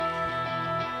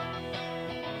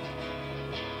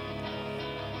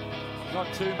Not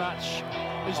too much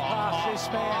is past this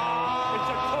man. It's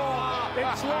a cork.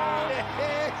 It's long.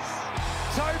 Yes.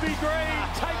 Toby Green,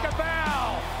 take a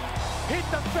bow. Hit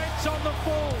the fence on the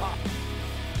full.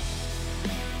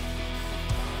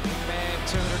 Big man,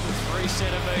 203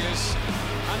 centimetres,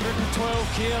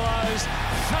 112 kilos.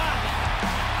 Fuck!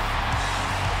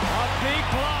 A big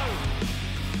blow.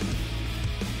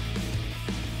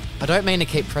 I don't mean to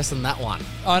keep pressing that one.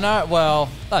 I know. Well,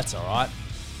 that's all right.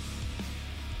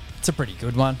 It's a pretty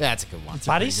good one. That's a good one.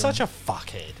 Buddy's such a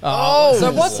fuckhead. Oh,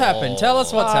 so what's happened? Tell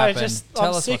us what's happened.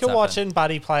 I'm sick of watching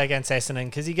Buddy play against Essendon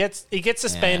because he gets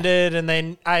suspended and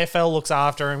then AFL looks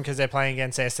after him because they're playing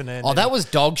against Essendon. Oh, that was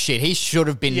dog shit. He should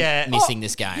have been missing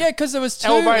this game. Yeah, because there was two.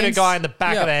 Elbowed a guy in the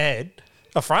back of the head,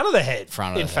 the front of the head.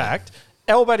 In fact,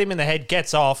 elbowed him in the head,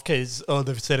 gets off because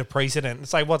they've set a precedent.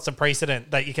 It's like, what's the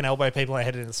precedent that you can elbow people in the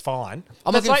head and it's fine?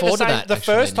 I'm That's looking forward to that. The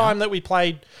first time that we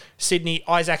played Sydney,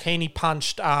 Isaac Heaney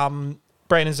punched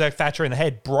Brandon Zerk-Thatcher in the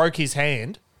head, broke his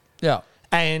hand. Yeah.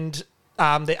 And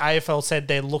the AFL said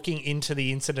they're looking into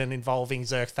the incident involving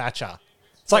Zerk-Thatcher.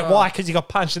 It's like, why? Because he got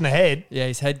punched in the head. Yeah,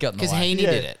 his head got in the way. Because Heaney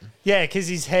did it. Yeah, because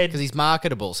his head... Because he's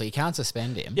marketable, so you can't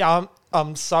suspend him. Yeah,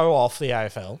 I'm so off the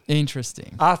AFL.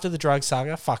 Interesting. After the drug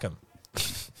saga, fuck him.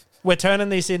 We're turning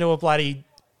this into a bloody,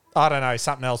 I don't know,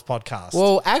 something else podcast.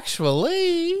 Well,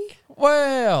 actually...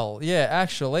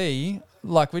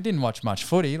 Like, we didn't watch much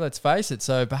footy, let's face it,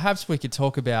 so perhaps we could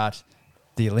talk about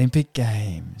the Olympic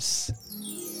Games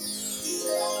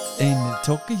in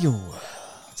Tokyo.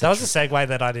 That was a segue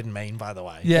that I didn't mean, by the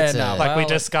way. Yeah, we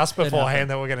discussed beforehand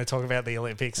that we're going to talk about the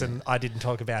Olympics, and I didn't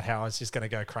talk about how I was just going to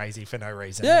go crazy for no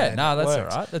reason. Yeah, no, that's all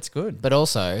right. That's good. But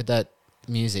also, that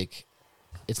music,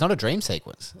 it's not a dream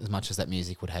sequence as much as that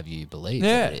music would have you believe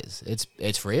that it is.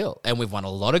 It's real. And we've won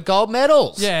a lot of gold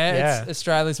medals. Yeah, it's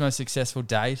Australia's most successful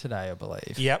day today, I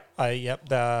believe. Yep,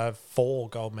 the 4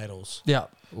 gold medals. Yeah.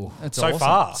 That's So awesome.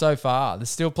 far. So far. There's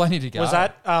still plenty to go. Was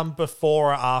that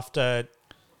before or after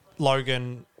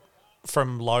Logan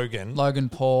from Logan? Logan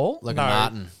Paul?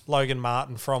 Logan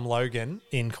Martin from Logan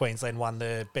in Queensland won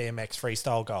the BMX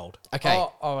freestyle gold. Okay.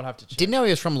 Oh, I would have to check. Didn't know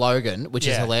he was from Logan, which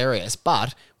is hilarious.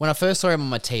 But when I first saw him on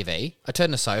my TV, I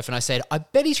turned to Soph and I said, I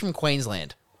bet he's from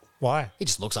Queensland. Why? He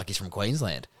just looks like he's from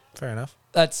Queensland. Fair enough.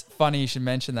 That's funny you should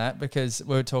mention that because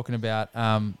we were talking about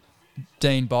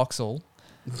Dean Boxall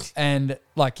and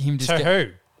like him just...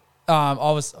 Who? I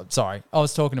was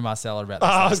talking to Marcella about this.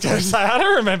 I was going to say, I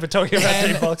don't remember talking about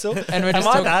Dean Boxall. And we're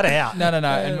just that out? No.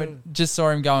 And we just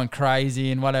saw him going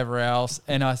crazy and whatever else.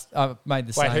 And I made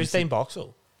the same... Wait, who's Dean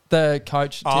Boxall? The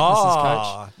coach, Titmus's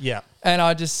coach. Yeah. And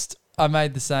I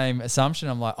made the same assumption.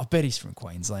 I'm like, I bet he's from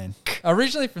Queensland.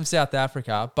 Originally from South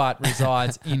Africa, but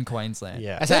resides in Queensland.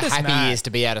 Yeah. That's how happy he is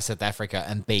to be out of South Africa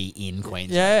and be in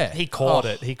Queensland. Yeah. He caught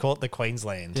it. He caught the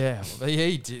Queensland. Yeah.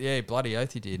 He did. Yeah, bloody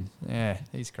oath he did. Yeah,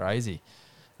 he's crazy.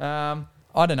 I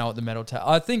don't know what the medal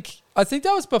I think that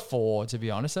was before, to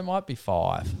be honest. It might be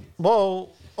 5. Well,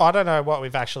 I don't know what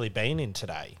we've actually been in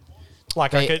today.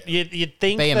 Like, you'd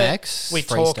think BMX, that we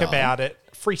talk about it.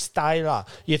 Freestyler.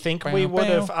 You think we would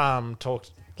have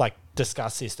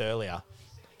discussed this earlier?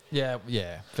 Yeah,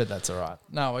 but that's all right.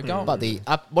 No, we're going. But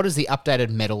what is the updated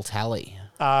medal tally?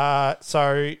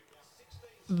 So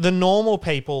the normal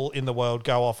people in the world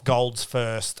go off golds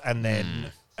first, and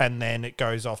then it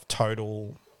goes off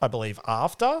total, I believe,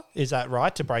 after. Is that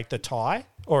right, to break the tie,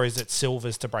 or is it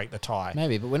silvers to break the tie?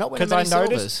 Maybe, but we're not winning Because many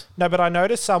silvers. No, but I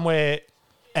noticed somewhere,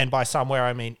 and by somewhere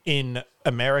I mean in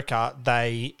America,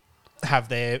 they have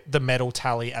the medal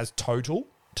tally as total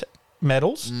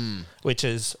medals, which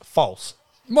is false.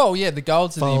 Well, yeah, the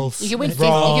golds are False. You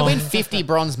can win 50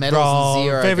 bronze medals and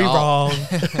 0 Very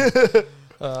gold.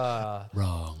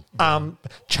 wrong.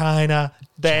 China,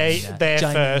 they're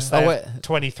first. They're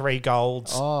 23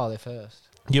 golds. Oh, they're first.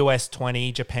 US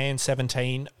 20, Japan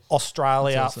 17,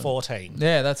 Australia 14.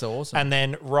 Yeah, that's awesome. And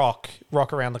then Rock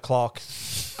Around the Clock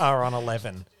are on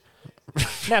 11.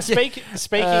 Now, speaking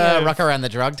of... Rock around the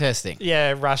drug testing.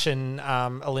 Yeah, Russian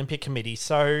Olympic Committee.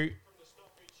 So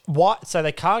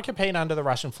they can't compete under the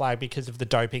Russian flag because of the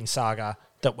doping saga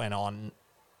that went on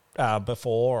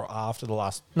before or after the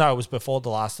last... No, it was before the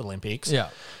last Olympics. Yeah.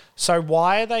 So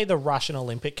why are they the Russian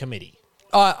Olympic Committee?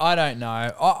 I don't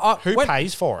know. Who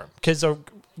pays for them? Because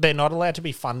they're not allowed to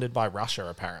be funded by Russia,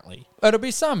 apparently. It'll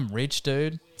be some rich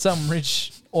dude, some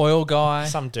rich oil guy.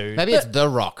 Some dude. Maybe it's The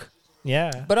Rock.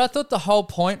 Yeah. But I thought the whole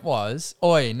point was,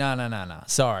 no.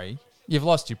 Sorry. You've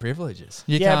lost your privileges.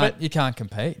 You can't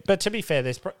compete. But to be fair,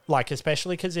 there's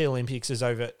especially because the Olympics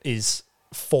is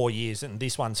 4 years and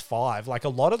this one's 5. Like, a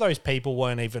lot of those people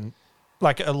weren't even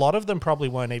Like a lot of them probably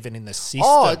weren't even in the system.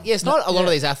 Oh, yeah, it's not a lot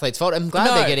of these athletes' fault. I'm glad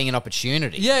No. they're getting an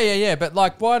opportunity. Yeah. But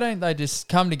like, why don't they just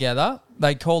come together?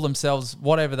 They call themselves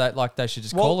whatever they like. They should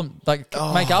just call them, like,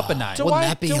 make up a name. Wouldn't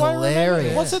that be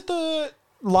hilarious? Was it the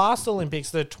last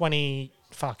Olympics, the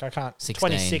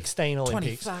 2016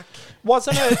 Olympics?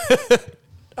 Wasn't it?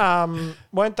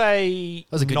 Weren't they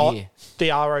was a good not year. the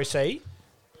ROC?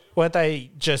 Weren't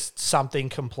they just something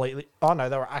completely? Oh no,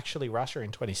 they were actually Russia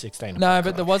in 2016. No,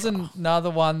 but there wasn't another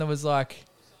one that was like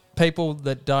people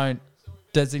that don't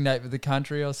designate with the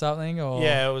country or something, or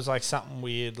Yeah, it was like something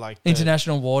weird, like the-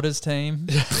 international waters team.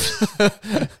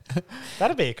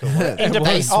 That'd be a cool one.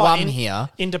 They swum here.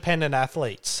 Independent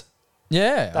athletes.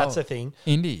 Yeah, That's a thing.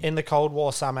 Indy. In the Cold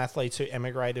War, some athletes who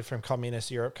emigrated from communist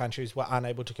Europe countries were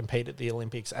unable to compete at the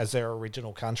Olympics as their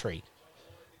original country.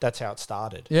 That's how it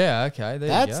started. Yeah, okay,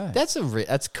 there you go.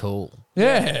 That's cool.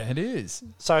 Yeah, it is.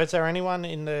 So is there anyone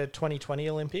in the 2020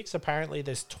 Olympics? Apparently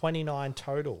there's 29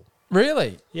 total.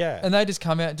 Really? Yeah. And they just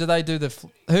come out. Do they do the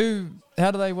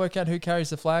how do they work out who carries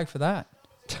the flag for that?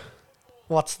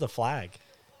 What's the flag?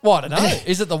 Well, I don't know.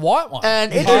 Is it the white one?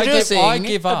 And I introducing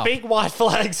give The up. big white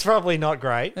flag's probably not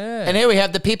great. Yeah. And here we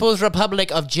have the People's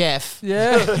Republic of Jeff.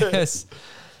 Yes.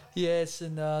 Yes,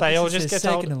 and They this all is just their get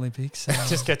told- second Olympics.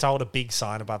 Just get told a big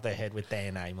sign above their head with their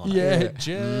name on it. yeah,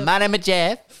 Jeff. My name is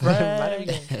Jeff.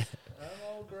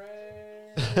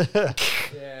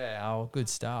 Yeah, oh, good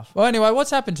stuff. Well, anyway,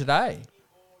 what's happened today?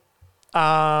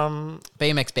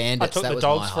 BMX Bandits. I took that the was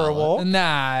dogs my for a highlight. walk.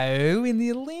 No, in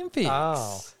the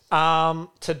Olympics.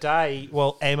 Today,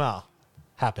 well, Emma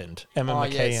happened. Emma Oh,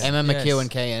 McKeon. yes. Emma Yes. McEwen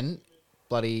Kean.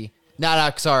 Bloody.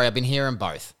 No, sorry. I've been hearing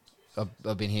both.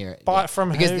 I've been hearing. But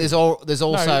from because who? there's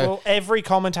also. No, well, every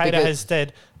commentator Because- has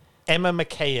said Emma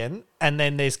McKeon, and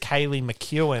then there's Kaylee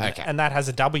McEwen, Okay. and that has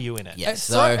a W in it. Yeah. It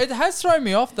So it has thrown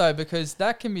me off though, because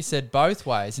that can be said both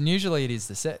ways, and usually it is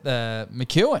the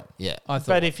McEwen. Yeah. I thought.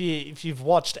 But if you've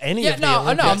watched any Yeah, of the no, I know,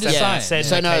 Olympics, I'm just that saying.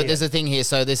 said So no, McKeon. there's a thing here.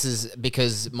 So this is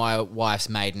because my wife's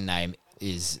maiden name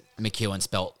is McEwen,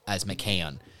 spelt as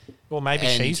McKeon, Well, maybe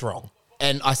and- she's wrong.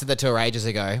 and I said that to her ages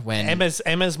ago when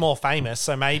Emma's more famous,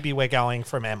 so maybe we're going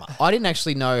from Emma. I didn't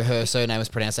actually know her surname was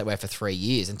pronounced that way for 3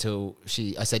 years until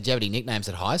I said, "Do you have any nicknames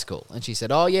at high school?" And she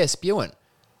said, "Oh yeah, Spewin." I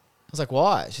was like,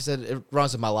 "Why?" She said, "It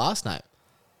rhymes with my last name."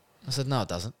 I said, "No, it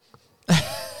doesn't."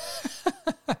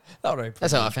 that would be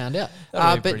That's how I found out.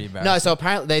 That'd be pretty no, embarrassing. so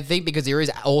apparently they think because there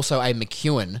is also a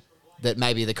McEwen that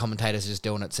maybe the commentators are just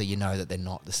doing it so you know that they're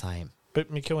not the same.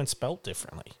 But McEwen spelt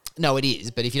differently. No, it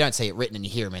is, but if you don't see it written and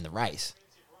you hear him in the race,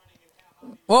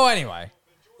 Well, anyway,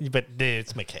 But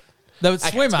it's McKeon. the okay,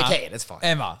 swimmer, it's McKeon, it's fine.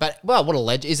 Emma. But well, what a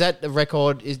legend! Is that the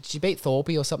record? Did she beat Thorpe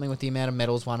or something with the amount of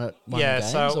medals won at one Yeah,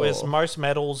 games? so it was or- most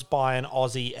medals by an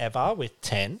Aussie ever with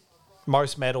 10.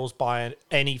 Most medals by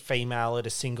any female at a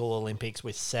single Olympics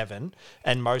with 7.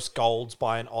 And most golds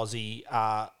by an Aussie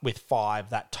with 5.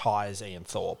 That ties Ian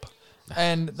Thorpe.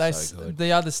 And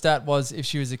the other stat was if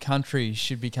she was a country,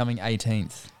 she'd be coming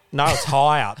 18th. No, it's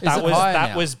higher. Is it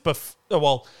higher now?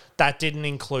 Well, that didn't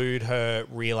include her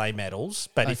relay medals,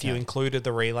 but if you Okay. included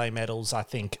the relay medals, I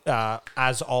think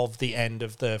as of the end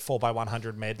of the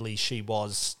 4x100 medley, she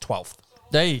was 12th.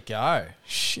 There you go.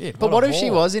 Shit. But what a if she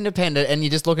haul. was independent and you're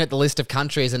just looking at the list of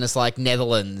countries and it's like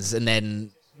Netherlands and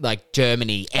then like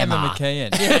Germany, Emma Emma,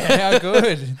 McKeon? Yeah, how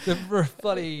good. The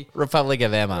bloody. Republic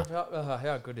of Emma.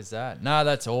 How good is that? No,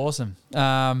 that's awesome.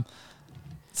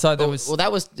 So there was. Well,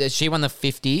 that was she won the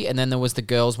 50, and then there was the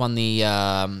girls won the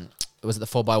was it the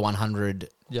 4x100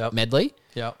 Yep. medley?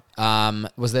 Yep.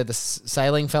 Was there the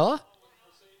sailing fella?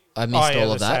 I missed all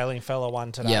the of that. sailing fella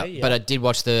won today. Yeah, Yeah, but I did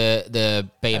watch the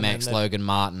then BMX the- Logan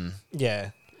Martin.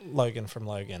 Logan from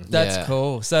Logan. That's Yeah.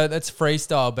 cool. So that's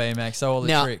freestyle BMX. So all the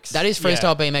Now tricks. that is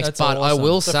freestyle BMX, That's but I awesome.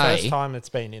 will It's the first say time it's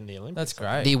been in the Olympics. That's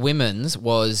great. the women's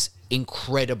was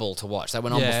incredible to watch. They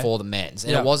went on Yeah. before the men's,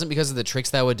 and Yeah. it wasn't because of the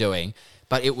tricks they were doing,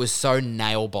 but it was so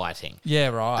nail biting. yeah,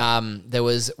 right. There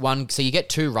was one, so you get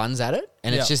 2 runs at it,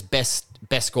 and it's Yeah. just best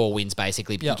score wins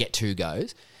basically. But Yeah. you get 2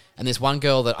 goes, and there's one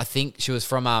girl that I think she was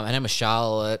from, her name was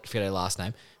Charlotte, I forget her last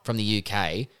name, from the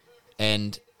UK,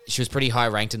 and she was pretty high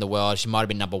ranked in the world. She might have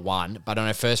been number 1, but on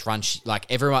her first run, she, like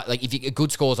everyone, like if you, a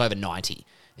good score is over 90,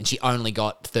 and she only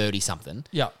got 30 something.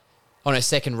 yeah. On her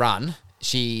second run,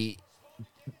 she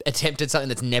attempted something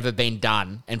that's never been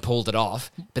done and pulled it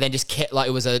off, but then just kept like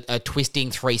it was a twisting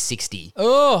 360.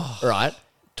 Oh, Right.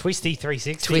 Twisty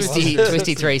 360.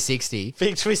 Twisty 360.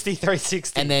 Big Twisty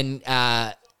 360. And then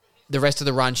the rest of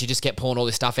the run, she just kept pulling all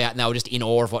this stuff out, and they were just in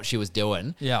awe of what she was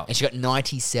doing. Yeah. And she got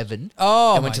 97.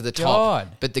 Oh, and went my to the God.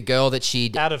 top. But the girl that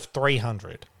she out of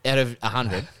 300. out of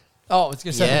 100. oh, I was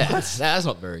gonna say. Yeah, that's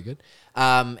not very good.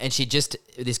 And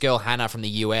this girl, Hannah from the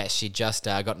US, she just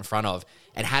got in front of.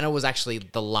 And Hannah was actually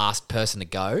the last person to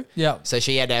go. Yeah. So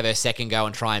she had to have her second go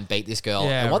and try and beat this girl.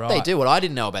 Yeah, and what they right. do, what I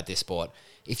didn't know about this sport,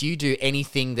 if you do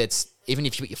anything even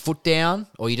if you put your foot down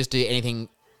or you just do anything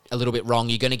a little bit wrong,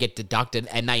 you're going to get deducted,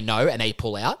 and they know, and they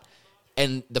pull out.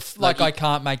 And I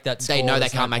can't make that score. they know they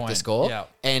there's can't no make the point. score. Yeah.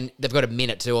 And they've got a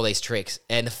minute to do all these tricks.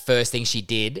 And the first thing she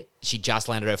did, she just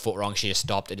landed her foot wrong. She just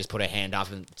stopped and just put her hand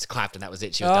up and clapped, and that was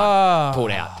it. She was done.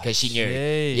 Pulled out because she knew.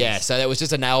 jeez. Yeah, so that was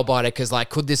just a nail biter because, like,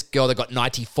 could this girl that got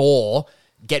 94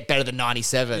 get better than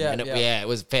 97? Yeah, and yeah. it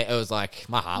was like,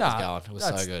 my heart was going. It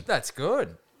was so good. That's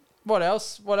good. What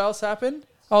else? What else happened?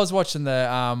 I was watching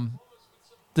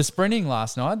the sprinting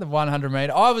last night, the 100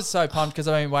 meter. I was so pumped because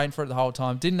I've been waiting for it the whole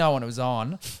time. Didn't know when it was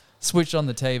on. Switched on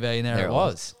the TV and there it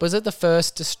was. Was it the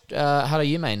first, how do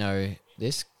you may know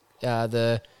this?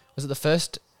 Was it the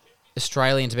first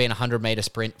Australian to be in a 100 meter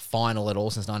sprint final at all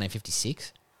since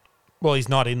 1956? Well, he's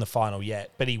not in the final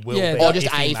yet, but he will Yeah, be. or just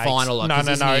if he a makes- final. Like, No, 'cause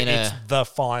no, isn't no. he in It's a- the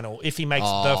final. If he makes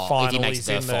Oh, the if he final, makes he's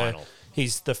the in final.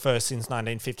 He's the first since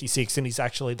 1956, and he's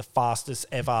actually the fastest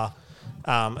ever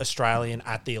Australian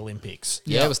at the Olympics.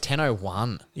 Yeah, it was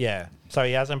 10:01. Yeah. So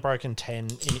he hasn't broken 10.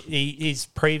 His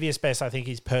previous best, I think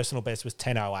his personal best was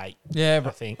 10:08. Yeah, I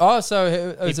think. Oh, so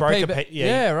it He was a broke PB. a P-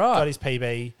 yeah, he right. got his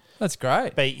PB, That's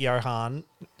great. beat Johan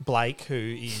Blake, who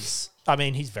is, I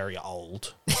mean, he's very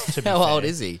old. To be How fair. old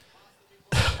is he?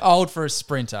 Old for a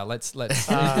sprinter. Let's.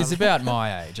 He's about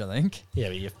my age, I think. Yeah,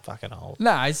 but you're fucking old.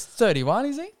 No, he's 31,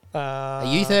 is he? Are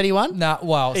you 31? No,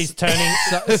 well, He's turning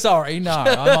sorry, no,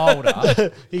 I'm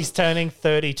older. he's turning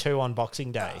 32 on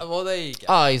Boxing Day. Well, there you go.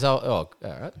 Oh, he's old. Oh,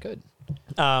 all right, good.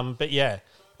 But yeah,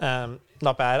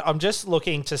 not bad. I'm just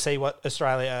looking to see what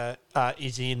Australia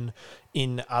is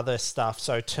in other stuff.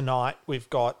 So tonight we've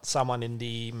got someone in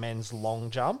the men's long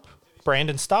jump,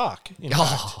 Brandon Stark, in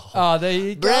fact, Oh, there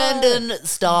you go. Brandon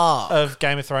Starr. of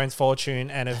Game of Thrones fortune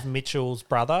and of Mitchell's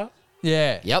brother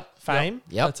Yeah. Yep. fame.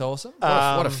 Yep. That's awesome.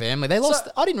 What a family. They lost.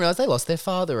 I didn't realize they lost their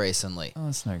father recently. Oh,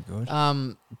 that's no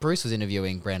good. Bruce was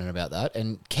interviewing Brandon about that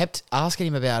and kept asking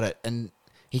him about it, and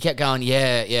he kept going,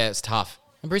 "Yeah, it's tough."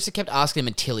 And Bruce kept asking him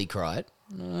until he cried.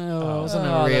 I wasn't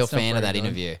a real that's not fan of that very good.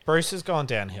 interview. Bruce has gone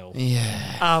downhill.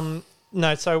 Yeah.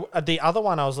 No, so the other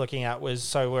one I was looking at was,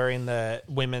 so we're in the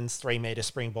women's 3-meter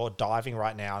springboard diving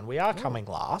right now, and we are coming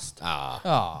last.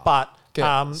 Oh, But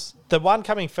Goodness. the one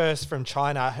coming first from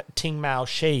China, Ting Mao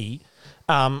Shi,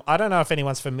 I don't know if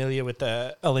anyone's familiar with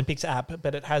the Olympics app,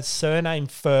 but it has surname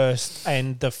first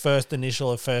and the first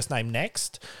initial of first name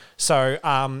next. So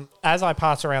as I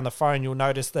pass around the phone, you'll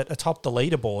notice that atop the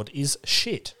leaderboard is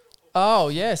shit. oh,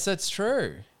 yes, that's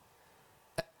true.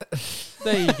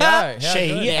 There you go. How She,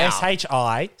 good.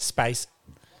 S-H-I, space,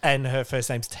 and her first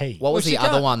name's T. What was she the other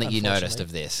can't- one that you noticed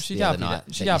of this? She the can't other be night?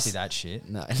 that. She that can't you be that shit.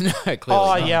 No, no, clearly Oh,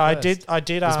 not. yeah, I first.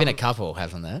 did. There's been a couple,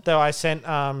 hasn't there? Though I sent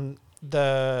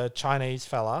the Chinese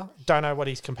fella, don't know what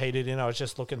he's competed in. I was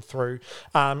just looking through.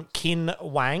 Qin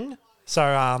Wang.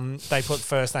 So they put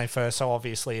first name first, so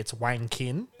obviously it's Wang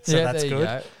Qin. So Yeah, that's there you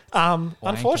good. go.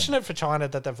 Unfortunate for China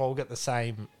that they've all got the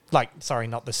same. Sorry,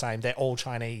 not the same. They're all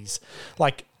Chinese.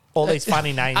 Like all these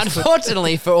funny names.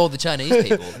 Unfortunately for all the Chinese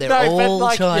people, they're No, but all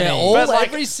like- Chinese. Yeah, all, But, like-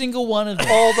 every single one of them.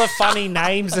 all the funny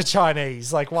names are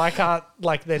Chinese. Like why can't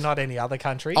they're not any other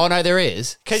country? Oh no, there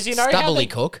is. 'Cause you know how Stubbly they-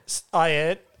 Cook. Oh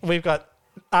yeah, we've got.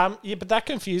 Yeah, but that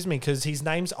confused me because his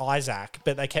name's Isaac,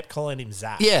 but they kept calling him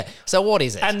Zach. Yeah. So what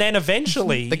is it? And then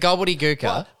eventually, the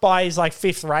gobbledygooker. by his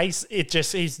fifth race,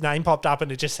 his name popped up and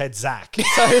it just said Zach.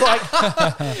 So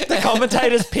the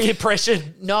commentators peer pressured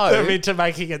him into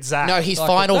making it Zach. No, his Like,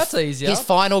 final. that's easier. His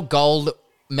final gold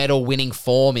medal winning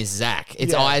form is Zach.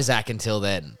 It's Yeah. Isaac until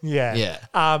then. Yeah. Yeah.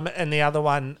 And the other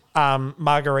one,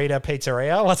 Margarita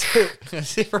Pizzeria. What's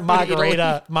it?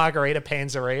 Margarita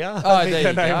Panzeria. Oh, I think there her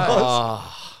you name go. was.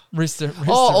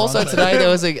 Also today there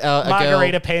was a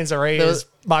Margarita girl. Panzeria's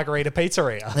Margarita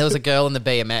Pizzeria. There was a girl in the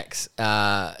BMX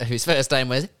whose first name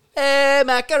was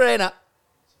Macarena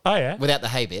Oh yeah. without the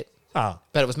hey bit, Oh.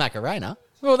 but it was Macarena.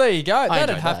 Well, there you go. That'd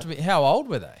enjoyed have that. to be. How old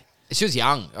were they? She was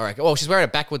young, I reckon. Well, she's wearing a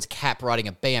backwards cap riding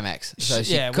a BMX, so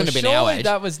she couldn't have been our surely age.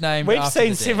 that was named. We've after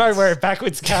seen the Simo dance. wear a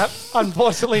backwards cap.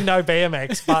 Unfortunately, no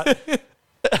BMX, but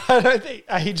I don't think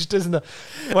age doesn't.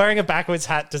 Wearing a backwards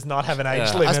hat does not have an age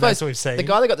I limit, suppose as we've seen. the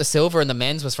guy that got the silver in the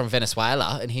men's was from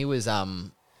Venezuela, and he was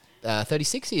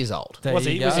 36 years old. There was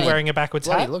you he? go. Was he wearing a backwards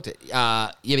Bloody hat? looked it.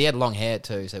 Yeah, but he had long hair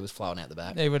too, so he was flowing out the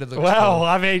back. He would have looked. Well, cool.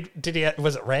 I mean, did he?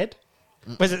 Was it red?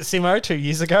 Was it Simo 2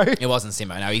 years ago? It wasn't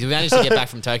Simo. No, he managed to get back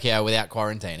from Tokyo without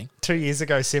quarantining. 2 years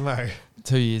ago, Simo.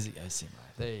 2 years ago, Simo.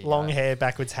 There you Long go. hair,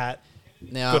 backwards hat.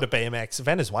 Now, Good at BMX.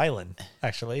 Venezuelan,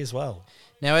 actually, as well.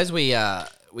 Now, as we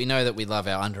know that we love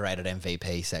our underrated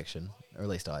MVP section, or at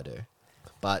least I do.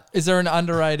 But Is there an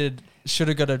underrated should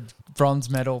have got a bronze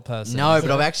medal person? no,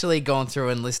 but I've actually gone through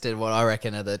and listed what I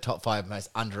reckon are the top 5 most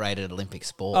underrated Olympic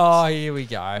sports. Oh, here we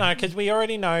go. No, because we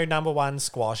already know number one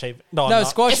squash. No,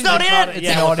 squash It's is not in it! It's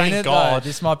Yeah, not thank in it, God. though.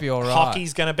 This might be all right.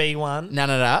 Hockey's going to be one. No.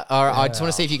 All right, I just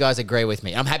want to see if you guys agree with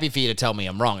me. I'm happy for you to tell me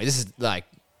I'm wrong. This is like,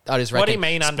 I just reckon. What do you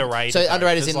mean underrated? So though?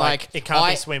 underrated is 'Cause, in like it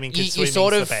can't be swimming. 'Cause You swimming's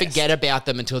sort of the best. forget about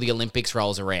them until the Olympics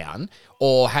rolls around,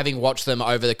 or having watched them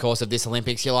over the course of this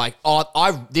Olympics, you're like,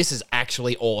 oh, this is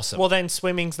actually awesome. Well, then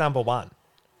swimming's number one.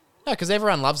 no, because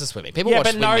everyone loves the swimming. People Yeah, watch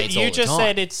but swim no, meets all you the just time.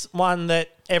 said it's one that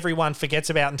everyone forgets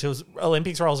about until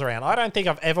Olympics rolls around. I don't think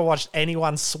I've ever watched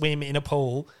anyone swim in a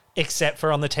pool except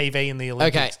for on the TV in the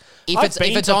Olympics. If I've it's-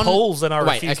 been if it's to on- pools and I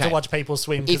wait, refuse okay. to watch people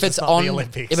swim if because it's it's not on the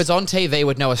Olympics. if it's on TV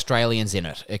with no Australians in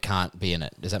it, it can't be in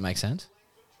it. Does that make sense?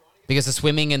 Because the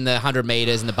swimming and the 100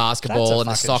 meters and the basketball and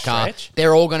the fucking soccer, stretch.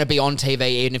 they're all going to be on TV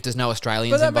even if there's no But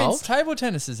Australians that means involved. table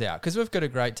tennis is out because we've got a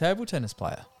great table tennis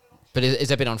player. But is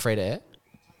that been on free to air?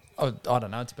 Oh, I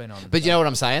don't know. It's been on. But you know what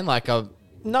I'm saying? Like,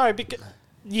 no, because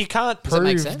you can't Does that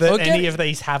make prove sense? that Well, any of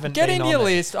these haven't get been in on your there.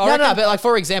 list. I no, reckon, but like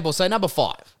for example, so number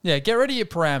 5. yeah, get rid of your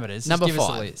parameters. Just Number give us a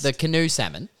 5, list. the canoe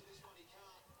salmon.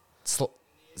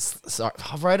 Sorry,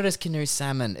 I wrote it as canoe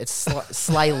salmon. It's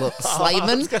slayman.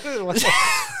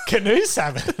 Canoe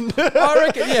salmon. I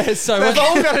reckon, yeah. So They've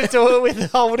all got to do it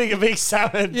with holding a big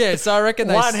salmon. yeah, so I reckon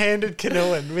they One-handed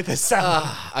canoeing with a salmon.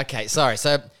 Okay, sorry.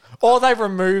 So Or they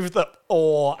remove the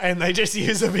oar and they just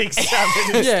use a big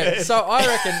salmon instead. Yeah, so I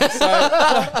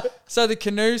reckon so the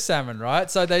canoe salmon, right?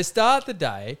 So they start the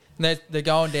day and they're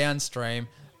going downstream.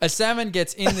 A salmon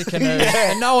gets in the canoe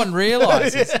and no one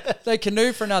realizes. They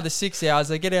canoe for another 6 hours.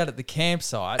 They get out at the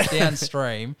campsite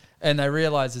downstream and they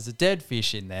realize there's a dead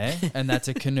fish in there and that's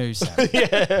a canoe salmon. And you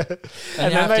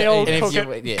then have they to all eat it.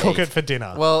 And if you- cook yeah, it for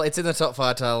dinner. well, it's in the top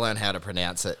 5 to learn how to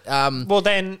pronounce it. Well,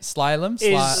 then Slalom?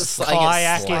 is I guess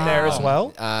kayak in there as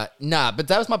well? Nah, but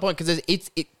that was my point because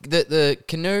the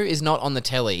canoe is not on the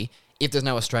telly if there's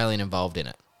no Australian involved in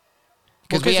it.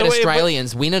 Because we had Because it-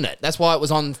 Australians winning it. That's why it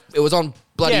was on. It was on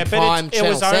bloody Yeah, Prime but it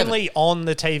Channel was 7. only on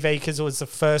the TV because it was the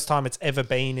first time it's ever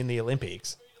been in the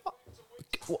Olympics.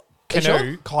 You Canoe,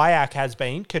 sure? kayak has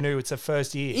been. Canoe, it's the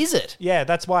first year. Is it? Yeah,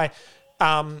 that's why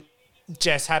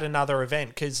Jess had another event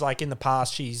because, like, in the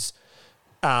past, she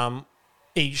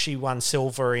won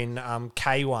silver in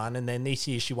K1, and then this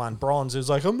year she won bronze. It was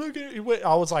like, I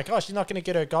was like, oh, she's not going to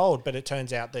get her gold, but it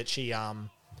turns out that she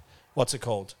what's it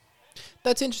called?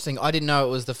 That's interesting. I didn't know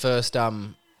it was the first. I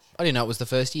didn't know it was the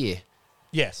first year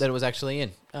Yes. that it was actually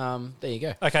in. There you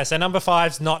go. Okay, so number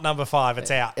 5's not number 5.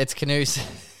 It's out. It's canoe.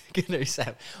 Canoe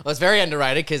salmon. Well, it's very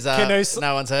underrated because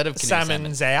no one's heard of canoe salmon.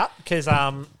 Salmon's out because I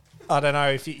don't know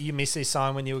if you missed this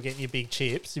sign when you were getting your big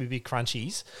chips, your big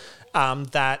crunchies,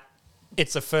 that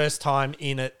it's the first time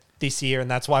in it this year, and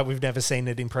that's why we've never seen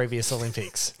it in previous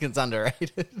Olympics It's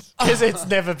underrated. because it's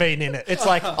never been in it. It's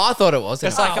like I thought it was.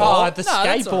 it's like Oh, oh, no, the that's all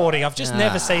skateboarding. right. I've just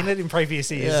never seen it in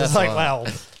previous years. Yeah, It's like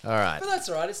that's well, all right. But that's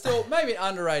all right. It's still maybe an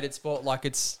underrated sport. Like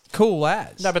it's cool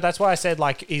as. no, but that's why I said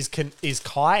like is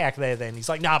kayak there? Then he's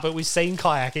like, nah, but we've seen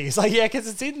kayaking. He's like, yeah, because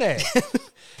it's in there.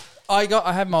 I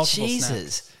have multiple snacks.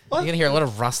 Jesus. You're going to hear a lot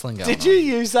of rustling going Did you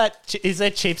use that? Is there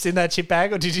chips in that chip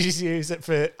bag, or did you just use it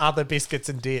for other biscuits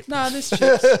and dip? No, there's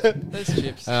chips. There's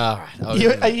chips. All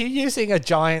right. Are you using a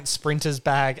giant Sprinters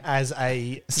bag as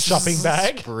a shopping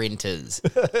bag? Sprinters.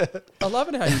 I love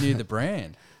it how you knew the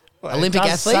brand. Olympic It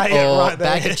does athlete say it or right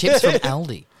bag there. of chips from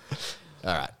Aldi?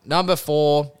 All right. Number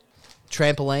 4,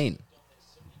 trampoline.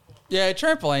 Yeah,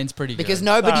 trampoline's pretty good. Because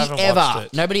I haven't watched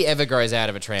it. nobody ever grows out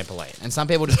of a trampoline. And some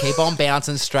people just keep on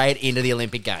bouncing straight into the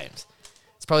Olympic Games.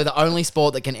 It's probably the only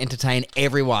sport that can entertain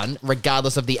everyone,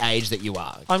 regardless of the age that you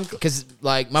are. Because,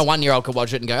 like, my 1-year-old could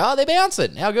watch it and go, oh, they're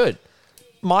bouncing. How good.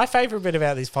 My favourite bit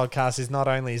about this podcast is not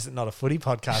only is it not a footy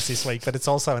podcast this week, but it's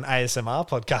also an ASMR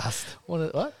podcast.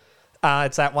 What?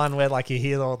 It's that one where like you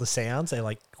hear all the sounds. They're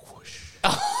like whoosh,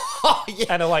 Oh, yeah.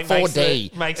 and it like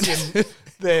 4D. makes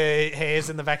the hairs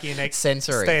in the back of your neck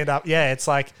Sensory. stand up. Yeah, it's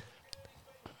like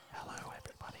hello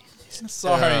everybody.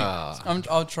 Sorry, Oh.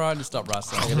 I'll try to stop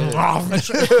rustling.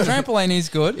 Trampoline is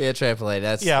good. Yeah, trampoline.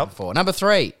 That's Yeah. number 4. Number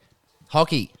 3,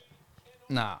 hockey.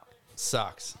 Nah,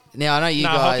 sucks. Now, I know you No,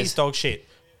 guys... hockey's dog shit.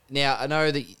 Now, I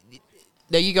know that...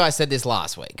 Now, you guys said this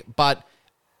last week, but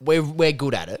we're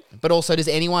good at it. But also, does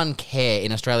anyone care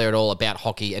in Australia at all about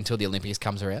hockey until the Olympics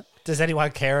comes around? Does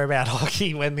anyone care about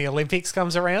hockey when the Olympics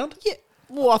comes around? Yeah.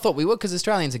 Well, I thought we would because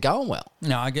Australians are going well.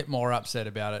 No, I get more upset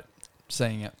about it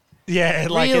seeing it. Yeah,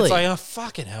 like Really? it's like oh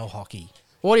fucking hell, hockey.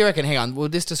 What do you reckon? Hang on. Well,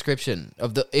 this description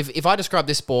of the if I describe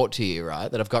this sport to you, right,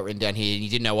 that I've got written down here, and you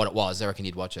didn't know what it was, I reckon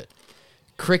you'd watch it.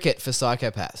 Cricket for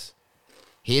psychopaths.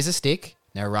 Here's a stick.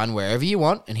 Now run wherever you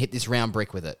want and hit this round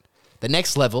brick with it. The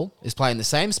next level is playing the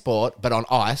same sport but on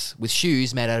ice with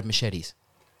shoes made out of machetes.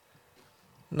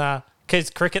 Nah, because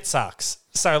cricket sucks.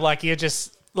 So, like, you're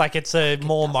just... Like, it's a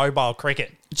more mobile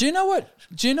cricket. Do you know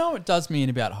what does me in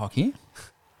about hockey?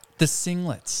 The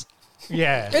singlets.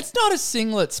 Yeah. It's not a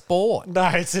singlet sport. No,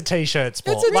 it's a T-shirt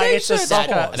sport. It's a It's a T-shirt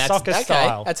soccer, sport. soccer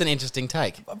style. That's an interesting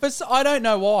take. But I don't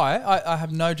know why. I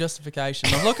have no justification.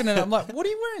 I'm looking at it, I'm like, what are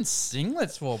you wearing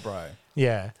singlets for, bro?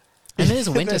 Yeah. And it is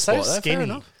a winter They're so sport. Though, fair skinny.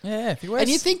 enough. Yeah, if you wear And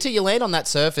you think till you land on that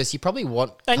surface, you probably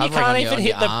want And you covering can't on even your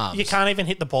hit the arms. you can't even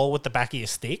hit the ball with the back of your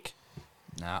stick.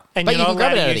 Nah. And But you're you not can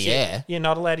grab allowed it to out of use the your- air. You're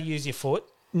not allowed to use your foot.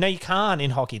 No, you can't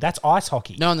in hockey. That's ice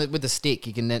hockey. No, with the stick,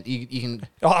 you can. You can.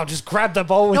 Oh, I'll just grab the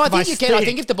ball with No, I my think you stick. can. I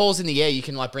think if the ball's in the air, you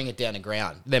can like bring it down to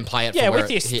ground, then play it. yeah, from where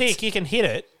with your it stick hits. you can hit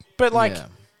it, but like, Yeah.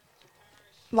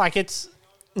 like it's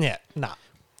nah.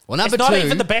 Well, number It's not two,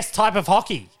 even the best type of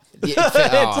hockey. yeah,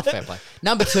 fair play.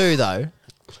 Number two, though,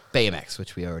 BMX,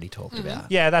 which we already talked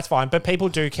about. Yeah, that's fine. But people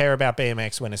do care about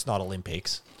BMX when it's not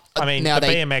Olympics. I mean, Now the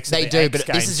they BMX they and do, the X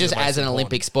but this Games is are just the most as an important.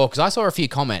 Olympic sport because I saw a few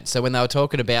comments. So when they were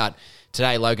talking about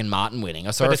today, Logan Martin winning,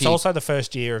 I saw But a it's few. also the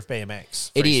first year of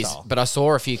BMX. It is, freestyle. but I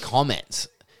saw a few comments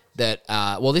that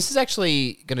well, this is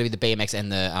actually going to be the BMX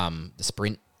and the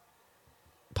sprint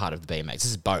part of the BMX. This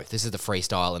is both. This is the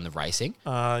freestyle and the racing.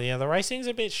 Yeah, the racing's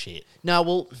a bit shit No,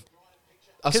 well,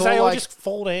 I because saw they all like, just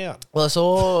fall down. well, I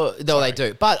saw no, they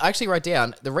do, but I actually wrote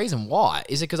down the reason why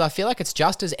is it because I feel like it's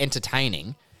just as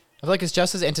entertaining. I feel like it's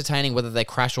just as entertaining whether they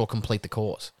crash or complete the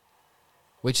course,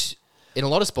 which in a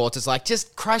lot of sports it's like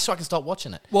just crash so I can stop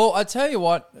watching it. Well, I tell you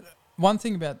what, one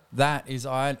thing about that is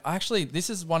I actually, this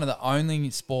is one of the only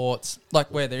sports like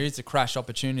where there is a crash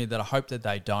opportunity that I hope that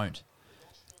they don't.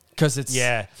 Because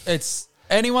it's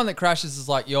anyone that crashes is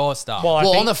like your stuff. Well, I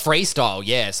Well, think, on the freestyle,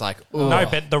 yeah, it's like ooh. no,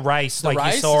 but the race, like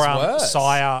race you is saw, worse.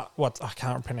 Saya, I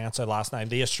can't pronounce her last name,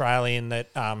 the Australian that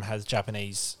has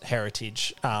Japanese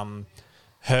heritage.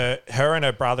 Her and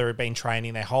her brother had been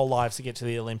training their whole lives to get to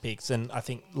the Olympics, and I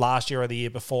think last year or the year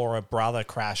before, her brother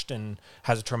crashed and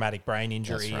has a traumatic brain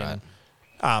injury. That's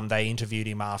And they interviewed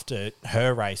him after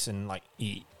her race, and like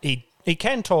he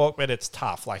can talk, but it's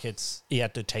tough. Like he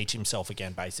had to teach himself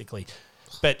again, basically.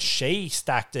 But she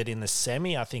stacked it in the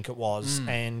semi, I think it was,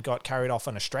 and got carried off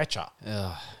on a stretcher.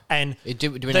 And Do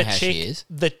we the know how she is?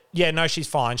 No, she's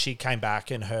fine. She came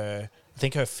back, and I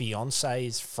think her fiance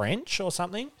is French or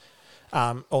something.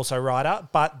 Also rider,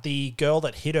 but the girl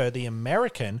that hit her, the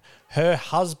American, her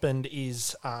husband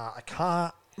is I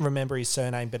can't remember his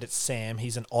surname, but it's Sam.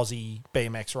 He's an Aussie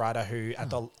BMX rider who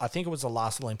I think it was the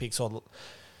last Olympics or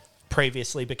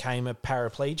previously became a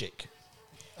paraplegic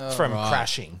from right.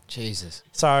 crashing. Jesus.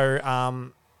 So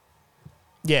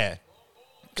yeah,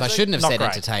 So I shouldn't have Not said great.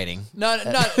 entertaining. No,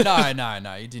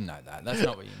 you didn't know that. That's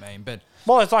not what you mean. But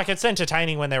well, it's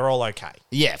entertaining when they're all okay.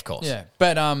 Yeah, of course. yeah,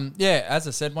 but as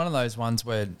I said, one of those ones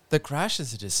where the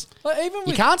crashes are just like even You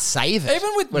with can't save it. even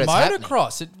with when it's happening.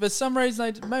 motocross, for some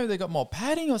reason maybe they got more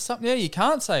padding or something. Yeah, you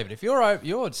can't save it if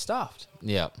you're stuffed.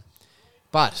 Yeah.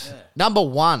 But number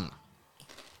one.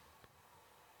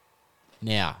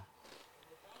 Now.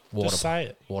 Just say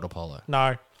it. Water polo.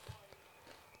 No.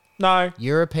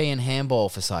 European handball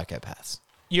for psychopaths.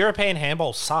 European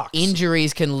handball sucks.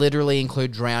 Injuries can literally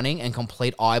include drowning and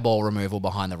complete eyeball removal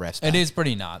behind the ref's back. It is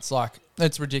pretty nuts. Like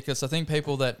it's ridiculous. I think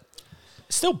people that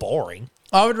Still boring.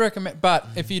 I would recommend, but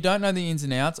if you don't know the ins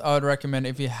and outs, I would recommend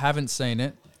if you haven't seen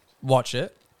it, watch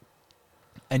it,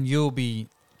 and you'll be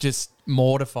just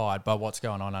mortified by what's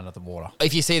going on under the water.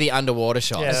 If you see the underwater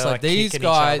shots. Yeah. It's They're like like these kicking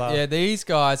each guys, other. these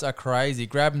guys are crazy,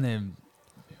 grabbing them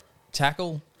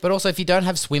tackle. But also, if you don't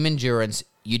have swim endurance,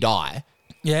 you die.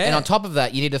 Yeah, And on top of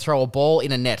that, you need to throw a ball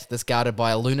in a net that's guarded by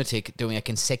a lunatic doing a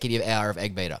consecutive hour of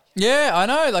egg beater. yeah, I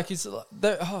know. Like it's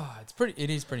pretty.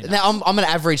 It is pretty. Nuts. Now, I'm an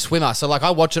average swimmer, so like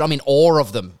I watch it, I'm in awe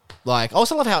of them. Like, I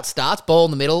also love how it starts, ball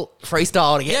in the middle,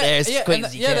 freestyle to get there as quick and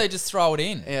as you can. they just throw it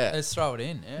in. Yeah. They just throw it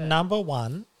in. Yeah. Number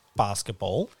one,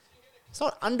 basketball. It's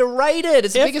not underrated.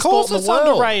 It's the biggest sport in the it's world.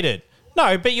 underrated.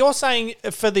 No, but you're saying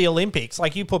for the Olympics,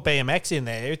 like you put BMX in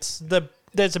there,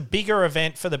 there's a bigger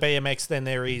event for the BMX than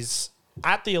there is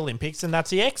at the Olympics, and that's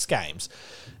the X Games.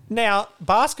 Now,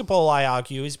 basketball, I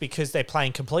argue, is because they're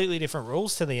playing completely different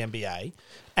rules to the NBA,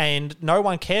 and no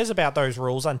one cares about those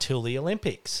rules until the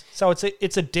Olympics. So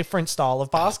it's a different style of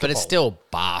basketball. But it's still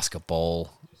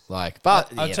basketball. Like,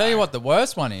 but I'll tell you what, the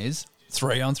worst one is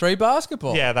 3-on-3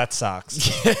 basketball. Yeah, that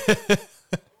sucks.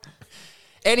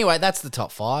 Anyway, that's the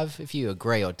top five. If you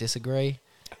agree or disagree,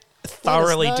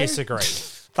 Thoroughly know. disagree.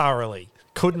 Thoroughly.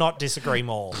 Could not disagree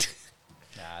more.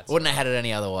 Wouldn't have had it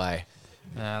any other way.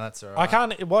 Nah, that's all I right.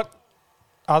 can't. What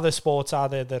other sports are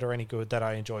there that are any good that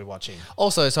I enjoy watching?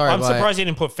 Also, sorry, I'm but- surprised you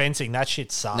didn't put fencing. That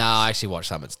shit sucks. No, I actually watched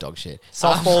some. It's dog shit.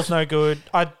 Softball's no good.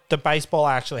 The baseball,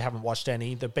 I actually haven't watched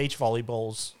any. The beach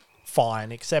volleyball's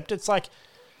fine, except it's like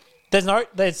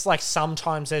there's like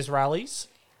sometimes there's rallies,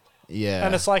 Yeah.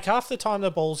 and it's like half the time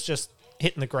the ball's just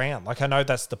hitting the ground. Like I know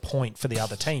that's the point for the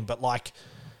other team, but like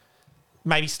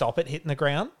maybe stop it hitting the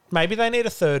ground. Maybe they need a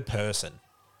third person.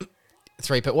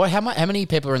 Three people. How many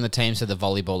people are in the team for the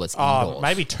volleyball that's indoors?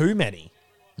 Maybe too many.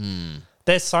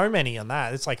 There's so many on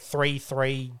that. It's like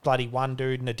three, bloody one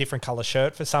dude in a different color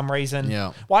shirt for some reason.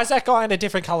 Yeah. Why is that guy in a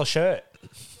different color shirt?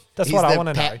 That's He's what I the want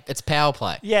to know. It's power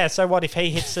play. Yeah, so what if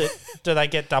he hits it? Do they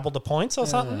get double the points or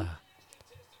something?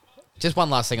 Just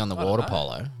one last thing on the water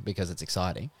polo, because it's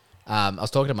exciting. I was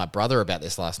talking to my brother about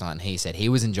this last night, and he said he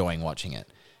was enjoying watching it.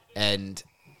 And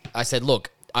I said,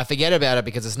 look, I forget about it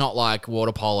because it's not like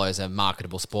water polo is a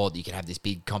marketable sport that you can have this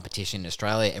big competition in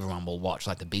Australia. Everyone will watch,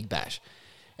 like the Big Bash.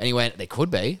 And he went, there could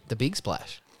be the Big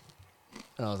Splash.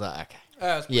 And I was like, okay.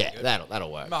 That's pretty Yeah, good.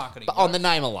 that'll work. Marketing But on the works.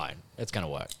 name alone, it's going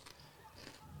to work.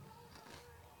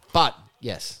 But,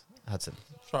 yes, Hudson.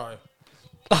 No,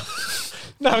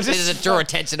 Oh, it's This is to draw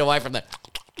attention away from the...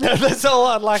 that's all.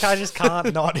 I just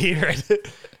can't not hear it.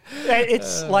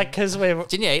 It's like because we're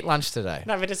Didn't you eat lunch today?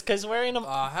 no, but it's because we're in a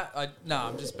No,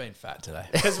 I'm just being fat today.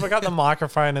 because we got the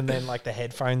microphone and then like the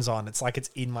headphones on. It's like it's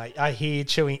in my. I hear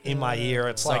chewing in my ear.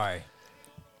 It's like Sorry.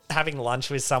 having lunch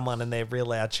with someone and they're real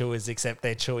loud chewers, except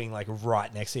they're chewing like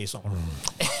right next to you. So,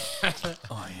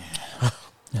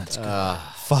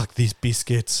 fuck these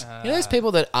biscuits. You know those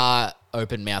people that are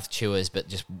open mouth chewers but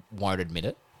just won't admit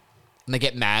it? And they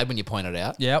get mad when you point it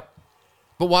out? Yep.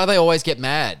 But why do they always get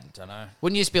mad? Don't know.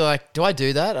 Wouldn't you just be like, do I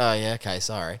do that? Oh, yeah, okay,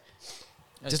 sorry.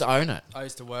 Just own it. I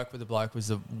used to work with a bloke who was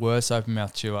the worst open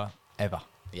mouth chewer ever.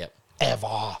 Yep.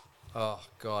 Ever. Oh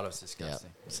God, it was Yep.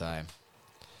 disgusting. So,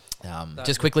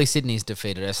 just quickly, Sydney's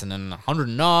defeated Essendon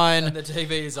 109. And the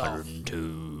TV is off.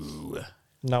 102.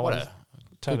 No What one a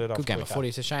turned it off. good game of quicker. footy.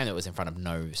 It's a shame that it was in front of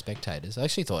no spectators. I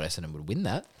actually thought Essendon would win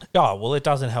that. Oh well, it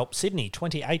doesn't help. Sydney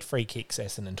 28 free kicks,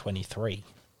 Essendon 23.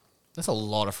 That's a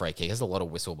lot of free kicks. That's a lot of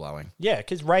whistle blowing. Yeah,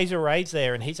 because Razor Ray's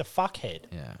there and he's a fuckhead.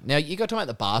 Yeah. Now, you got talking about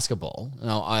the basketball.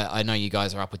 Now, I know you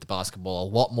guys are up with the basketball a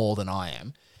lot more than I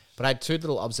am, but I had two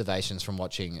little observations from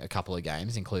watching a couple of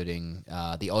games, including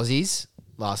the Aussies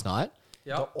last night.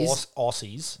 Yep.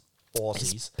 Aussies.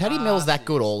 Is Paddy Mills that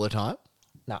good all the time?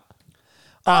 No.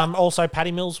 Also,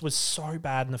 Paddy Mills was so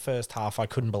bad in the first half, I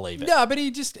couldn't believe it. Yeah, but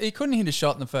he couldn't hit a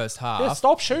shot in the first half. Yeah,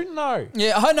 stop shooting though.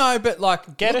 Yeah, I know, but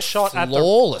like Get a shot at the.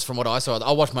 Flawless from what I saw.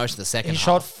 I watched most of the second He half.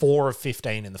 shot 4 of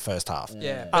 15 in the first half.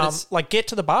 Yeah, but it's Like get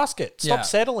to the basket. Stop Yeah.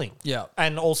 settling. Yeah.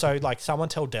 And also, like someone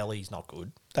tell Delhi he's not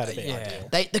good. That'd be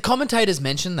ideal. The commentators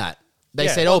mentioned that. They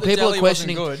Yeah. said, Well, "Oh, the people Delhi are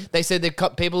wasn't questioning." good. They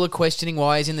said people are questioning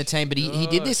why he's in the team, but he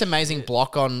did this amazing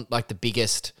block on like the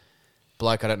biggest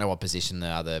bloke. I don't know what position the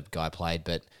other guy played,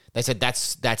 but they said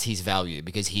that's his value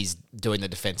because he's doing the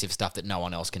defensive stuff that no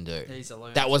one else can do. He's a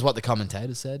loser. That was what the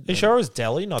commentators said. You sure it was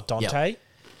Delhi, not Dante?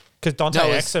 Because Dante No,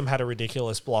 it was- Exum had a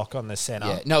ridiculous block on the center.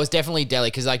 Yeah, no, it was definitely Delhi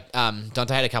because like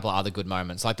Dante had a couple of other good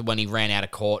moments, like the when he ran out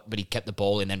of court, but he kept the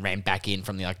ball and then ran back in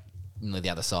from the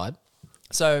other side.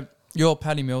 So your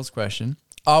Paddy Mills question,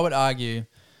 I would argue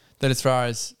that as far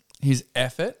as his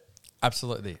effort,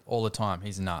 absolutely all the time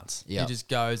he's nuts. Yeah. He just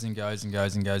goes and goes and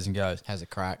goes and goes and goes. Has a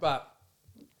crack. But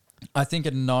I think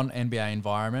in a non-NBA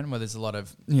environment where there's a lot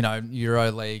of,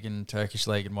 Euro League and Turkish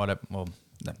League and whatever,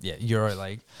 Euro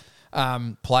League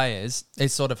players,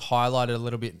 it's sort of highlighted a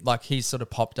little bit, like he's sort of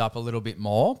popped up a little bit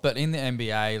more. But in the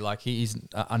NBA, like he's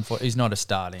not a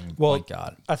starting point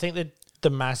guard. I think that the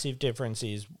massive difference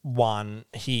is one,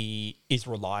 he is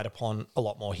relied upon a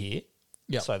lot more here.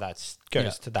 Yep. So that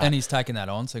goes to that. And he's taken that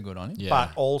on, so good on him. Yeah.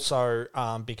 But also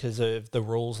because of the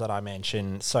rules that I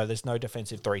mentioned, so there's no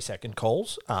defensive 3-second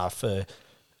calls for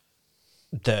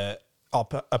the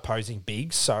opposing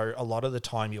bigs. So a lot of the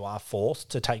time you are forced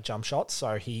to take jump shots.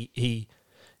 So he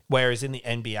whereas in the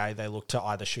NBA they look to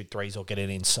either shoot threes or get it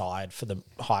inside for the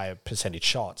higher percentage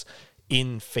shots.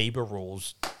 In FIBA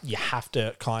rules, you have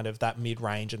to kind of that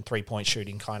mid-range and three-point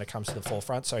shooting kind of comes to the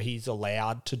forefront. So he's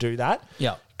allowed to do that.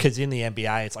 Yeah. Because in the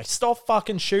NBA, it's like, stop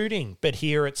fucking shooting. But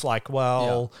here it's like,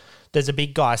 well, there's a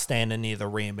big guy standing near the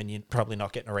rim and you're probably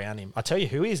not getting around him. I tell you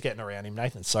who is getting around him,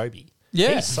 Nathan Sobey.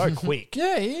 Yeah. He's so quick.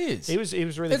 Yeah, he is. He was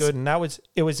really good. And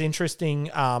it was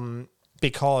interesting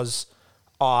because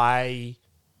I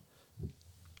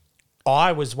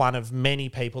was one of many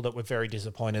people that were very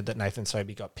disappointed that Nathan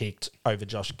Sobey got picked over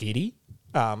Josh Giddey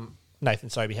Nathan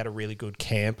Sobey had a really good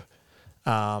camp,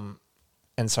 and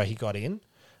so he got in.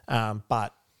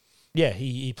 But yeah,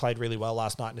 he played really well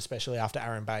last night, and especially after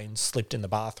Aaron Baines slipped in the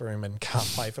bathroom and can't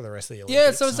play for the rest of the Olympics.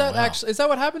 Yeah, so is that actually, is that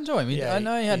what happened to him? Yeah, I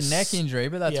know he had a neck injury,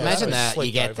 but that's Yeah. Imagine was that you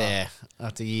slipped get over. there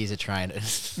after years of training.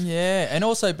 Yeah, and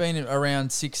also being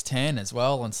around 6'10" as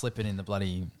well and slipping in the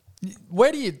bloody.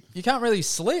 Where do you can't really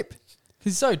slip?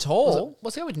 He's so tall.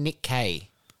 What's going with Nick Kay?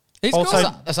 He's Also-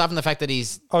 got Aside from the fact that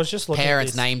his I was just looking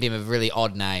parents at this. named him a really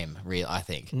odd name, I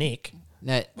think. Nick.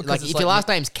 No, Because like it's if like your last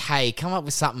name's K, come up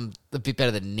with something a bit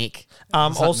better than Nick.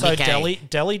 Also, Nick A.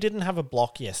 Delhi didn't have a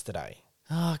block yesterday.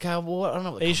 Oh God, well, I don't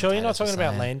know. What Are you sure you're not commentators talking were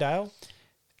about saying. Landale?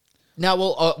 No,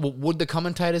 well, would the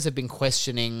commentators have been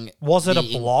questioning? Was it a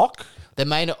the- block? They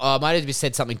might have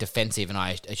said something defensive, and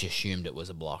I just assumed it was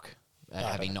a block,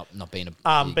 having not been a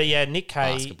big But yeah, Nick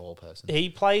Kay, basketball person. he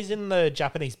plays in the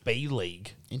Japanese B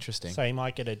League. Interesting. So he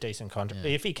might get a decent contract.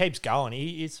 If he keeps going,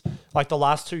 he's like the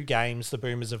last two games, the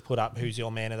Boomers have put up who's your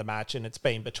man of the match, and it's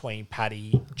been between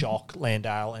Paddy, Jock,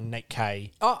 Landale, and Nick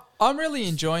Kay. I'm really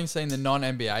enjoying seeing the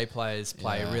non-NBA players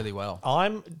play really well. I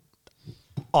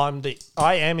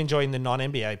am enjoying the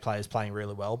non-NBA players playing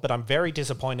really well, but I'm very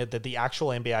disappointed that the actual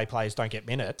NBA players don't get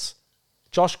minutes.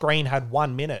 Josh Green had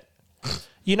 1 minute.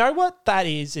 You know what that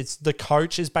is? It's the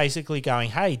coach is basically going,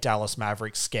 hey, Dallas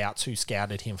Mavericks scouts who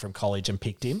scouted him from college and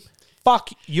picked him. Fuck,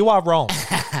 you are wrong.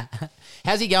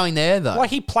 How's he going there though?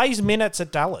 Like, he plays minutes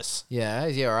at Dallas. Yeah,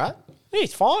 is he all right?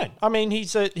 He's fine. I mean, he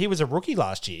was a rookie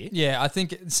last year, Yeah, I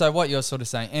think so. What you're sort of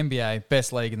saying, NBA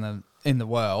best league in the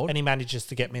world. and he manages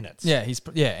to get minutes. Yeah, he's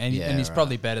right.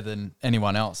 probably better than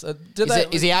anyone else.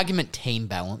 Is the argument team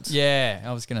balance? Yeah,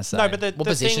 I was gonna say. No, but the What thing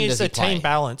position is does the he play? team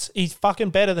balance. He's fucking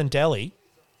better than Delhi.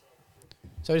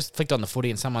 So I just flicked on the footy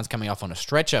and someone's coming off on a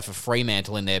stretcher for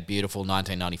Fremantle in their beautiful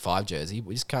 1995 jersey.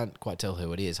 We just can't quite tell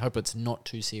who it is. Hope it's not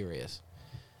too serious.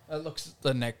 it looks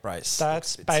the neck brace. That's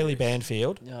looks a bit Bailey serious.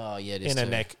 Banfield Oh, yeah, it is in a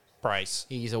too. neck brace.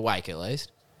 He's awake at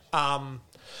least.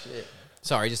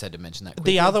 Sorry, just had to mention that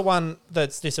quickly. The other one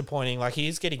that's disappointing, like he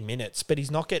is getting minutes, but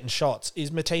he's not getting shots,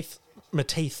 is Matisse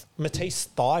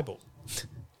Thybulle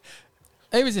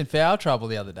He was in foul trouble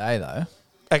the other day though.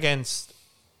 against,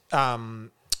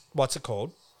 what's it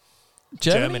called?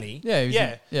 Germany. Yeah, he was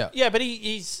yeah. yeah. But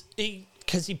he's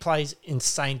because he plays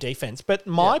insane defense. But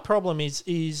my problem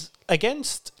is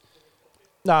against.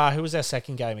 Who was our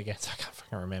second game against? I can't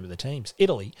fucking remember the teams.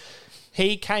 Italy.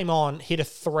 He came on, hit a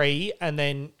 3, and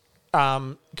then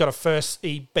got a first.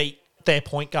 He beat their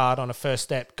point guard on a first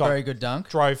step. Got Very good dunk.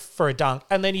 Drove for a dunk,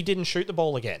 and then he didn't shoot the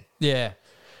ball again. Yeah.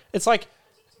 It's like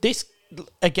this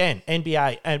again,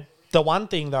 NBA. And the one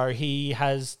thing though, he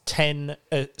has 10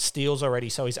 steals already,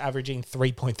 so he's averaging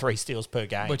 3.3 steals per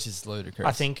game, Which is ludicrous.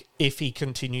 I think if he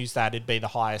continues that, it'd be the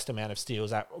highest amount of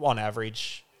steals on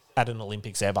average at an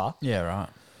Olympics ever. Yeah, right.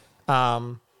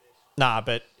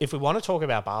 But if we want to talk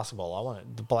about basketball,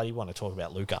 want to talk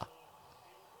about Luka.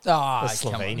 Ah, That's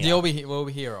come on. Slovenia. We'll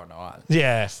be here all night.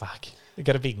 Yeah, fuck. We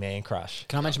got a big man crush.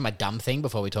 Can I mention my dumb thing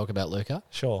before we talk about Luca?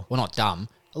 Sure. Well, not dumb.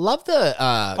 I love the...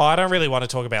 I don't really want to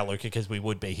talk about Luka because we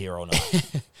would be here all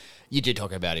night. you did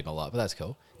talk about him a lot, but that's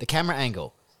cool. The camera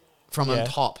angle from Yeah. on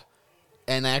top.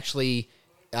 And they actually...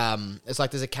 it's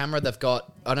like there's a camera they've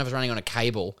got... I don't know if it's running on a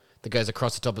cable that goes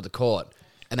across the top of the court.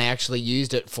 And they actually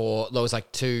used it for... There was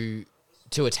like two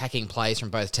attacking plays from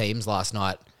both teams last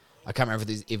night. I can't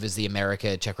remember if it was the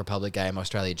America, Czech Republic game,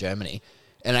 Australia, Germany.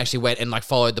 And actually went and like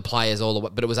followed the players all the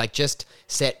way. But it was like just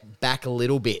set back a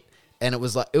little bit. And it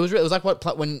was like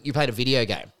when you played a video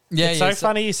game. Yeah, It's yeah. so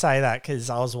funny you say that because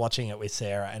I was watching it with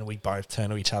Sarah and we both turned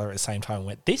to each other at the same time and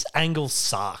went, this angle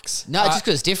sucks. No, just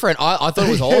because it's different. I thought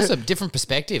it was awesome. Different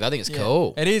perspective. I think it's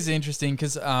cool. It is interesting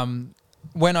because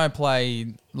when I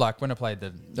play, like when I played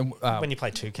When you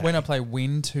play 2K. when I play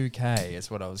Win 2K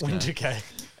is what I was Win going 2K.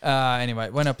 Anyway,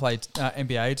 when I played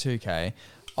NBA 2K,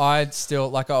 I'd still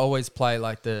like I always play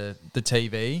like the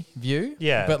TV view.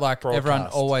 Yeah, but like everyone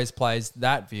broadcast. always plays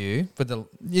that view. But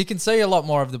you can see a lot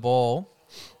more of the ball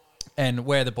and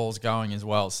where the ball's going as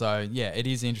well. So yeah, it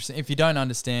is interesting. If you don't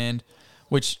understand,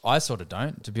 which I sort of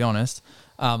don't, to be honest,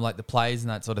 like the plays and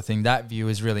that sort of thing, that view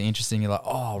is really interesting. You're like,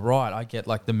 oh right, I get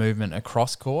like the movement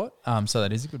across court. So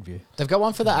that is a good view. They've got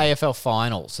one for the AFL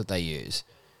finals that they use.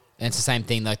 And it's the same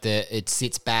thing, like it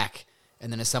sits back,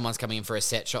 and then as someone's coming in for a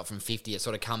set shot from 50, it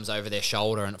sort of comes over their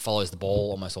shoulder and it follows the ball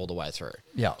almost all the way through.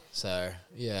 Yeah. So,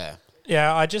 yeah.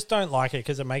 Yeah, I just don't like it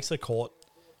because it makes the court...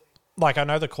 Like, I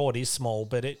know the court is small,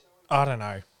 but I don't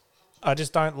know. I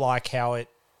just don't like how it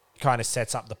kind of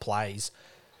sets up the plays.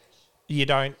 You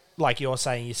don't... Like you're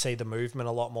saying, you see the movement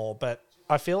a lot more, but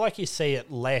I feel like you see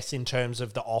it less in terms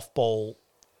of the off-ball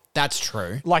That's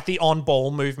true. Like the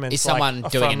on-ball movements, Is someone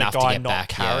like, doing from enough the to guy get not back?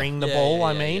 carrying the Yeah, ball. yeah,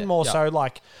 I yeah, mean, yeah. more Yeah. so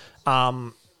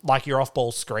like your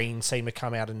off-ball screen seem to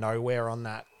come out of nowhere on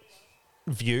that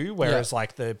view, whereas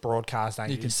like the broadcast ain't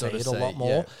You you can see sort it of a lot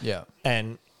more. Yeah.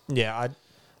 And yeah,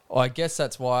 I guess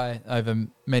that's why over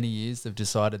many years they've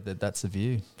decided that that's the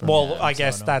view. from well, the I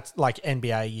guess outside on. that's like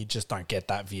NBA. You just don't get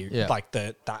that view, Yeah. like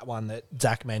that one that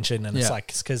Zach mentioned, and it's Yeah.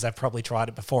 like because they've probably tried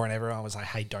it before, and everyone was like,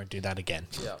 "Hey, don't do that again."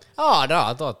 Yeah. Oh no,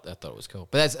 I thought it was cool.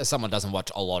 But that's as someone doesn't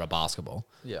watch a lot of basketball.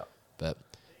 Yeah. But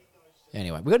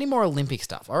anyway, we got any more Olympic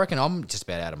stuff? I reckon I'm just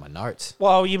about out of my notes.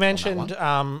 Well, you mentioned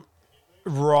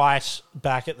right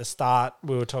back at the start,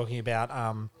 we were talking about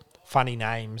funny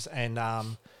names and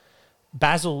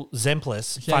Basil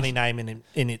Zemplis, funny name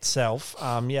in itself.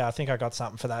 Yeah, I think I got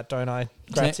something for that, don't I,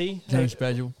 Grazie? Thanks,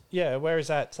 Basil. Yeah, where is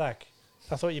that, Zach?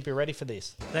 I thought you'd be ready for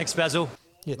this. Thanks, Basil.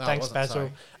 Yeah, No, I thanks,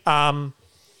 wasn't, Basil.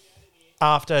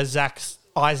 After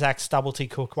Isaac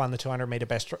Stubblety-Cook won the 200-metre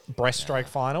breaststroke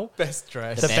final. Best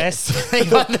dress. The best, he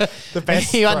won the, the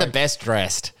best he won the stroke. best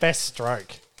dressed. Best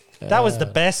stroke. That was the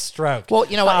best stroke. Well,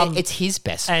 you know what? It's his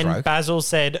best And stroke. Basil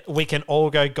said, we can all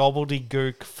go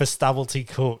gobbledygook for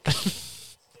Stubblety-Cook.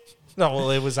 No, well,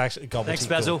 it was actually gobbledygook. Thanks,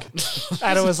 Basil.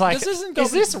 And it was like, This isn't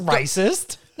is this gobbledygook.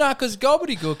 racist? No, because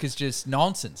gobbledygook is just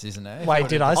nonsense, isn't it? Wait,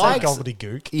 did I say I-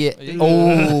 gobbledygook? Yeah.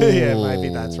 Yeah,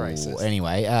 maybe that's racist.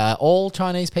 Anyway, all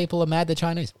Chinese people are mad they're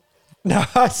Chinese. No,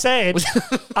 I said,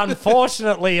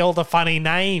 unfortunately, all the funny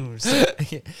names.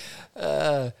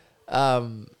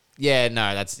 Yeah,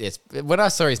 no, it's when I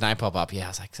saw his name pop up. Yeah, I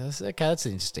was like, okay, that's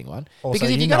an interesting one. Also, because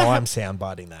if you you're know gonna I'm have,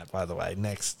 soundbiting that, by the way.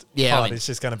 Next Yeah, pod I mean- is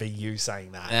just going to be you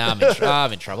saying that.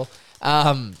 I'm in trouble.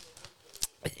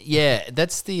 Yeah,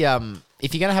 that's the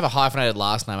if you're gonna have a hyphenated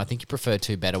last name, I think you prefer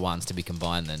two better ones to be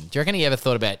combined. Then, do you reckon he ever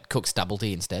thought about Cook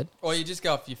Stubblety instead? Or you just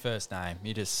go off your first name.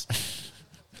 You just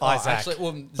Isaac.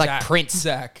 Like Zach. Prince.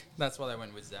 Zach. That's why they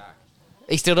went with Zach.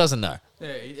 He still doesn't know.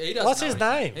 Yeah, he doesn't. What's know his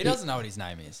what name? He doesn't know what his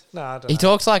name is. No, I don't He know.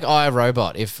 talks like I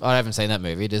Robot. If I haven't seen that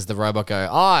movie, does the robot go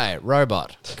I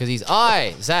Robot because he's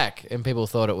I Zach, and people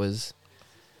thought it was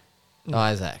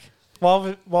Isaac.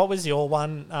 What was your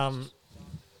one?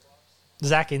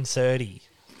 Zach Inserti.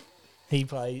 He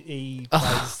plays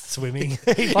swimming.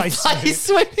 He plays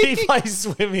swimming. He plays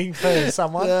swimming for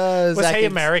someone. Was Zach he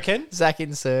Ins- American? Zach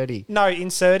Inserti. No,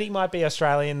 Inserti might be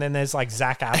Australian. Then there's like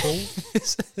Zach Apple.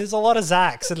 There's a lot of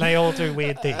Zachs, and they all do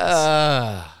weird things.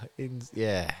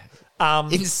 Yeah. Um,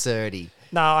 Inserti.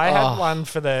 no, I had oh. one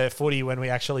for the footy when we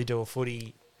actually do a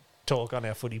footy talk on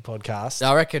our footy podcast.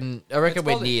 I reckon we're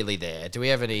probably- nearly there. Do we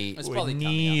have any? It's We're probably coming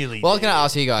up. nearly. Well, I was going to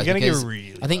ask you guys. You're gonna because get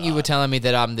really I think you were telling me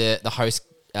that the host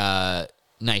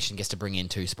nation gets to bring in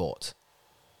two sports.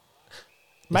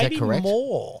 that maybe correct?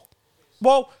 more.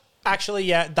 Well, actually,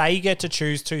 yeah, they get to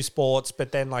choose two sports,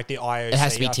 but then like the IOC, It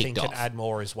has to be I think, ticked can off. add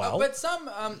more as well. But some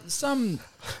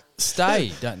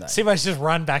stay, don't they? Simo's just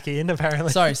run back in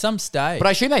apparently. Sorry, some stay. But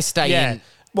I assume they stay yeah. in.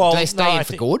 Well, do they stay no, in I for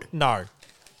think- good? No,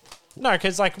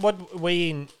 because like what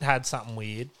we had something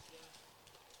weird.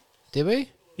 Did we?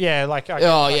 Yeah, like I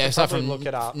Oh I yeah, could aside probably from look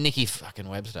it up. Nikki fucking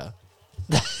Webster.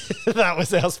 That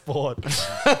was our sport.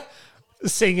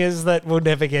 Singers that will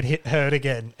never get heard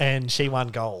again, and she won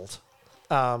gold.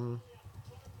 I've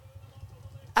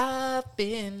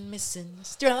been missing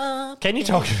strong. Can you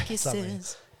talk about something?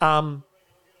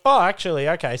 Oh, actually,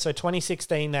 okay. So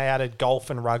 2016, they added golf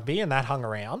and rugby, and that hung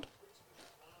around.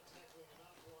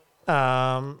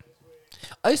 I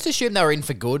used to assume they were in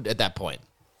for good at that point.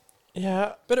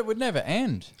 Yeah, but it would never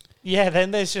end. yeah.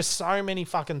 Then there's just so many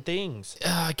fucking things.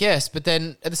 I guess, but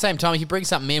then at the same time, if you bring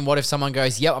something in, what if someone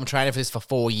goes, "Yep, I'm training for this for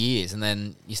 4 years," and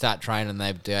then you start training, and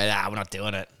they do, we're not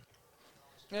doing it.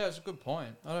 Yeah, it's a good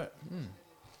point. I don't.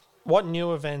 What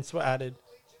new events were added?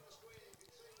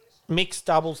 Mixed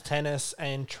doubles tennis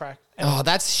and track. Oh,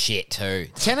 that's shit too.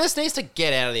 Tennis needs to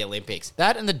get out of the Olympics.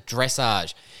 That and the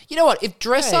dressage. You know what? If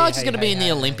dressage is hey, going to be hey, in the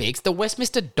hey, Olympics, the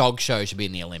Westminster Dog Show should be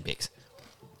in the Olympics.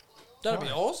 That'd be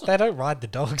awesome. They don't ride the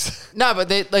dogs. No, but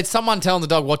there's someone telling the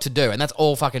dog what to do, and that's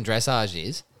all fucking dressage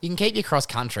is. You can keep your cross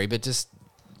country, but just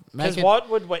make Because it. what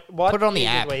would we? What Put it on the year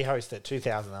app. did we host it?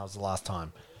 2000. That was the last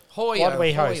time. Hoy, What did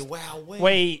we hoy, host? wow,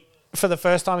 We, for the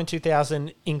first time in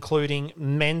 2000, including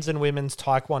men's and women's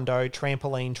taekwondo,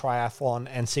 trampoline, triathlon,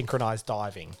 and synchronized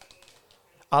diving.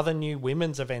 Other new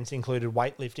women's events included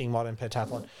weightlifting, modern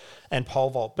pentathlon, and pole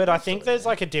vault. But I think there's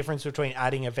like a difference between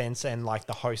adding events and like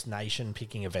the host nation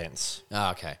picking events.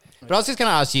 Oh, okay. But I was just going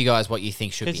to ask you guys what you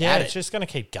think should Because be yeah, added. it's just going to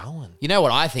keep going. You know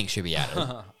what I think should be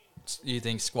added? You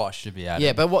think squash should be added?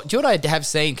 Yeah, but do you know what I have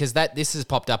seen? Because this has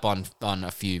popped up on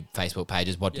a few Facebook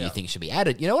pages. What do you Yeah. think should be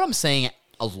added? You know what I'm seeing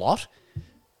a lot?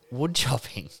 Wood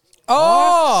chopping.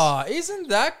 Oh, isn't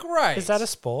that great? Is that a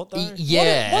sport though?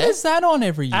 Yeah. What is that on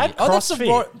every year? Add That's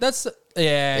CrossFit. that's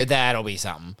yeah. That'll be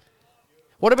something.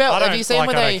 What about, I don't, have you seen like,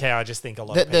 when I they... don't care. I just think a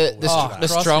lot The, of people the, will the, do the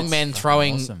that. strong CrossFit's men fucking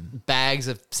throwing awesome. bags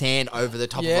of sand over the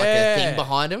top of like Yeah. a thing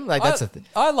behind them. Like that's a thing.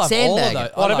 I love all of Sandbagging.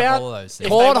 those. What I love about all of those if things.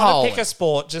 they want Cornhole. to pick a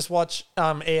sport? Just watch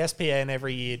ESPN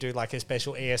every year do like a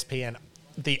special ESPN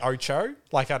the Ocho.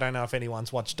 Like I don't know if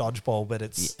anyone's watched Dodgeball, but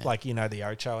it's like the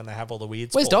Ocho, and they have all the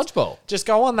weird. Where's sports. Dodgeball? Just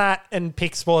go on that and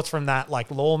pick sports from that, like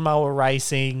lawnmower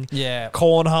racing, Yeah.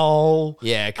 cornhole.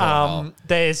 Yeah, cornhole.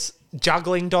 There's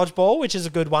juggling dodgeball, which is a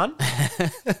good one.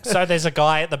 So there's a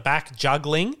guy at the back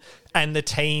juggling, and the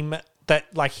team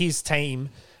that like his team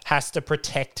has to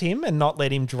protect him and not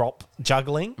let him drop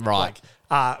juggling. Right.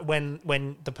 Like,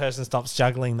 when the person stops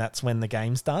juggling, that's when the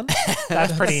game's done.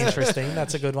 That's pretty interesting.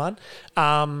 That's a good one.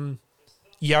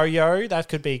 Yo-yo, that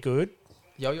could be good.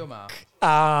 Yo-yo ma.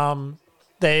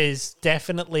 There's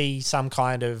definitely some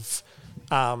kind of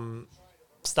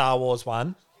Star Wars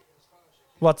one.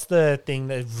 What's the thing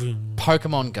that...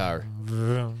 Pokemon Go.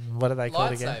 What are they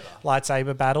called again? Lightsaber.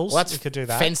 Lightsaber battles. Well, that's We could do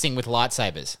that. fencing with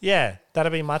lightsabers. Yeah,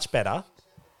 that'd be much better.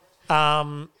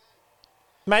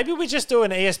 Maybe we just do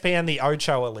an ESPN the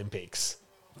Ocho Olympics.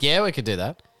 Yeah, we could do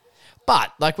that.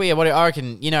 But like I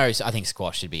reckon, I think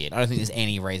squash should be in. I don't think there's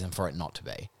any reason for it not to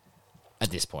be at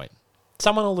this point.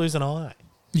 Someone will lose an eye.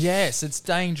 Yes, it's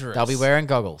dangerous. They'll be wearing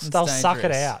goggles. They'll suck it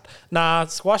dangerous. out. Nah,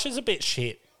 squash is a bit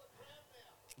shit.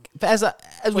 But as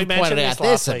we We mentioned pointed this out,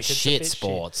 there's last some week, it's a shit bit shit.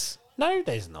 sports. No,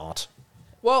 there's not.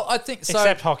 Well, I think so.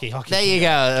 Except hockey. Hockey. There you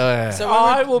go. So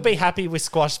I will be happy with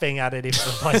squash being added if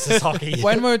the place is hockey.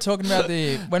 when we were talking about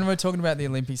the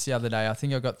Olympics the other day, I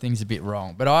think I got things a bit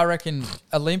wrong. But I reckon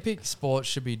Olympic sports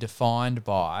should be defined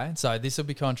by. So this will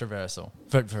be controversial.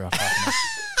 For a fucking.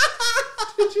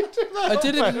 I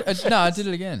did it. I did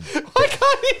it again. Why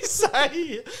can't you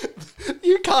say?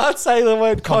 You can't say the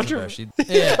word controversy.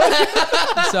 Controversy.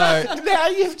 Yeah. So Now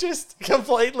you've just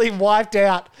completely wiped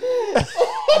out the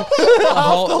the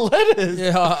whole. letters.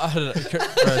 Yeah, I don't know.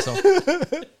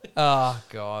 Controversial. Oh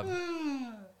God.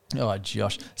 Oh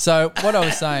Josh. So what I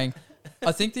was saying,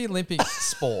 I think the Olympic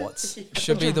sports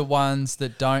should be the ones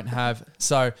that don't have.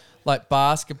 So like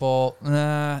basketball.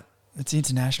 It's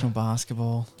international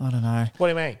basketball. I don't know. What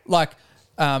do you mean? Like, so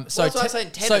Well, that's what I was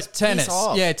saying, tennis, tennis, piss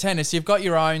off. yeah, tennis. You've got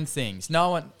your own things.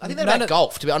 No one. I think they're none about of-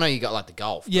 golf. I know you got like the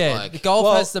golf. but, Yeah, like, the golf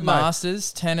Well, has the mate.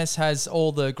 Masters. Tennis has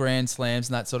all the Grand Slams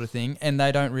and that sort of thing, and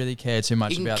they don't really care too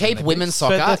much you can about. keep the women's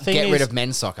But soccer, the thing get rid is- of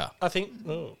men's soccer. I think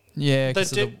no, Yeah,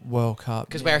 because of They the do- World Cup.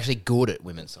 Because we're actually good at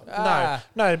women's soccer.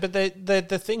 no. But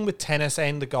the thing with tennis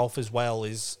and the golf as well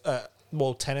is,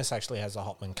 tennis actually has a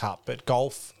Hopman Cup, but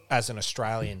golf as an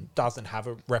Australian doesn't have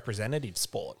a representative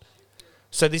sport.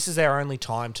 So this is their only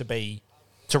time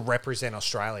to represent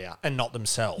Australia and not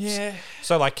themselves. Yeah.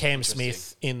 So like Cam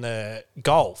Smith in the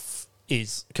golf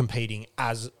is competing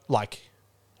as like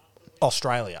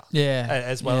Australia. Yeah.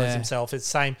 As well as Yeah. himself. It's the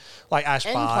same like Ash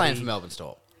And Barty. playing for Melbourne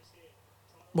Storm.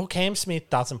 Well, Cam Smith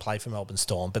doesn't play for Melbourne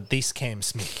Storm, but this Cam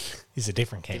Smith is a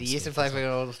different Cam Smith. play for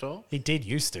Melbourne Storm? He did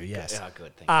used to, yes. Yeah,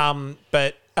 good. Thank you.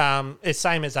 But it's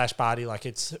same as Ash Barty. Like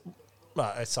it's,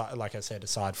 like I said,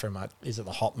 aside from is it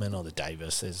the Hopman or the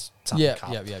Davis? There's something. Yeah,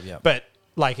 cup. yeah. But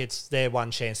like it's their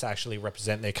one chance to actually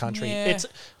represent their country. Yeah. It's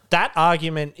that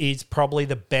argument is probably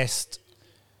the best.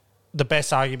 The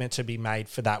best argument to be made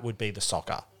for that would be the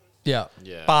soccer. Yeah.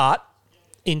 Yeah. But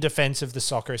in defense of the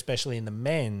soccer, especially in the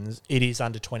men's, it is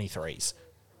under 23s.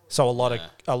 So a lot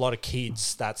of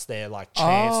kids, that's their like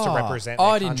chance to represent their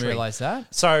I country. didn't realise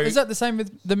that. So is that the same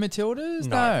with the Matildas?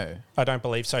 No. I don't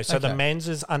believe so. So the Okay. men's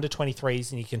is under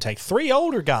 23s, and you can take 3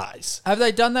 older guys. Have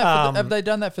they done that? Have they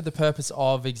done that for the purpose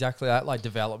of exactly that, like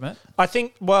development? I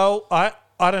think. Well,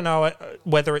 I don't know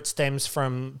whether it stems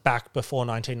from back before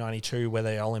 1992, where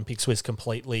the Olympics was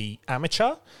completely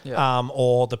amateur, Yeah.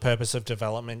 or the purpose of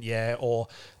development, or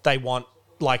they want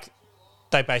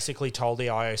they basically told the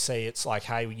IOC, it's like,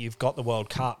 hey, you've got the World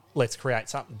Cup, let's create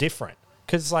something different.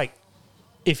 Because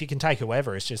if you can take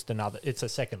whoever, it's just it's a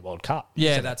second World Cup.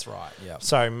 Yeah, isn't it? that's right. Yeah.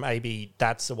 So maybe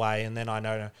that's the way. And then I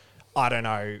don't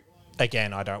know.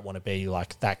 Again, I don't want to be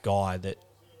like that guy that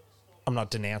I'm not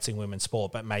denouncing women's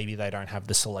sport, but maybe they don't have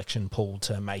the selection pool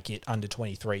to make it under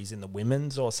 23s in the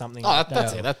women's or something. Oh, like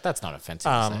that's not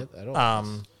offensive to say it at all.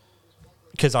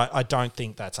 because I don't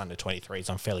think that's under 23s.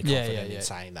 I'm fairly confident in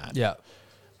saying that. Yeah.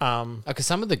 Because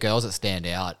some of the girls that stand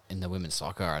out in the women's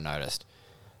soccer, I noticed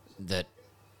that,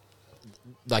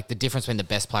 like, the difference between the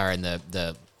best player and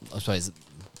the I suppose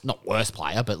not worst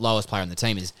player, but lowest player on the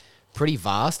team is pretty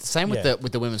vast. Same with Yeah.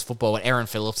 the women's football when Erin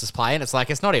Phillips is playing. It's like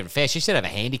it's not even fair. She should have a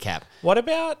handicap. What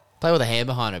about Play with a hand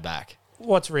behind her back.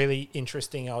 what's really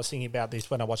interesting, I was thinking about this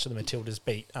when I watched the Matildas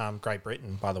beat Great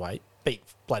Britain, by the way. Beat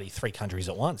bloody 3 countries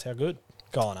at once. How good.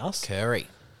 Go on us. Curry.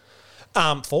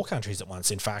 4 countries at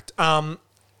once, in fact. How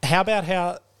about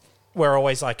how we're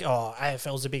always like, oh,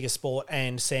 AFL's the biggest sport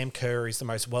and Sam Kerr is the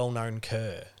most well-known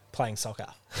Kerr playing soccer.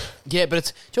 Yeah, but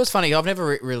it's just funny. I've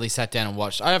never really sat down and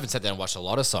watched. I haven't sat down and watched a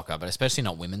lot of soccer, but especially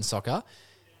not women's soccer.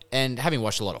 And having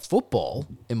watched a lot of football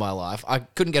in my life, I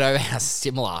couldn't get over how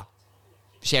similar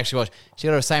she actually was. She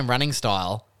got the same running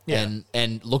style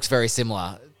and looks very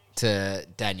similar to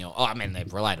Daniel. Oh, I mean, they're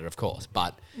related, of course,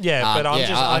 but Yeah, but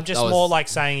I'm just I was- more like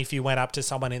saying if you went up to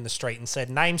someone in the street and said,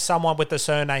 name someone with the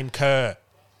surname Kerr,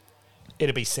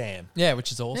 it'd be Sam. Yeah,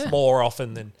 which is awesome. More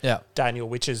often than Yeah. Daniel,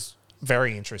 which is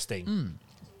very interesting.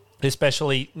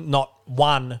 Especially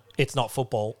it's not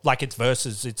football. Like it's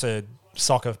it's a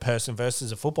soccer person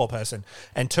versus a football person.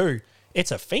 And 2,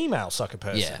 it's a female soccer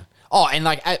person. Yeah. Oh, and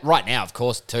like right now, of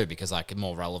course, too, because like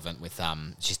more relevant with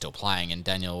she's still playing, and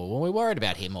Daniel. Well, we're worried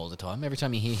about him all the time. Every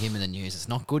time you hear him in the news, it's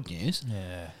not good news.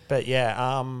 Yeah. But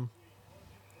yeah,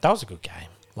 that was a good game.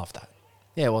 Love that.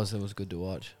 Yeah, it was. It was good to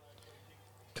watch.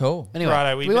 Cool. Anyway,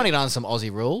 Righto, we want to get on some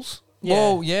Aussie rules. Yeah.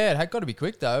 Well, yeah, it had got to be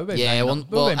quick though. We've been Yeah, banging well- on,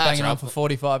 we've well, been banging that's on right. for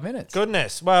 45 minutes.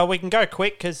 Goodness. Well, we can go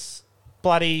quick because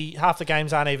bloody half the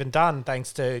games aren't even done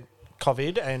thanks to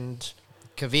COVID and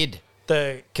Kvid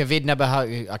the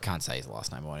Nurmagomedov. I can't say his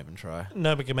last name. I won't even try.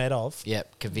 Nurmagomedov.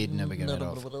 Yep, Kvid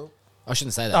Nurmagomedov. I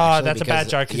shouldn't say that. Oh, actually, that's a bad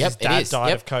joke 'cause his it dad is. died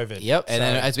Yep. of COVID. Yep, and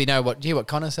then So- as we know, what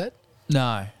Connor said.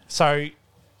 No. So,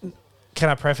 can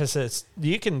I preface this?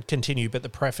 You can continue, but the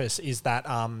preface is that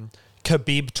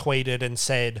Khabib tweeted and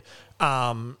said,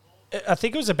 I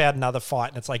think it was about another fight,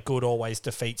 and it's like good always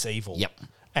defeats evil. Yep.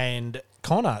 And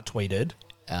Connor tweeted,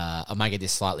 I might get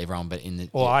this slightly wrong, but in the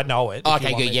well, I know it. if Okay,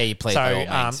 you want good. me- Yeah, you please, So, by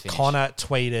all means, finish. Connor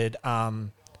tweeted,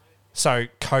 so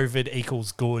COVID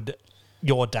equals good,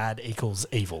 your dad equals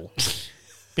evil.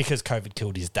 Because COVID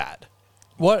killed his dad.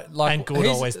 What like And good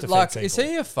he's- always defeats like is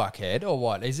evil. he a fuckhead or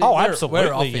what? Is he, Oh, we're absolutely,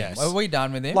 off him. yes. Are we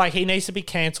done with him? Like, he needs to be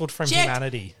cancelled from Checked.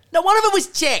 humanity. No, one of them was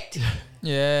checked.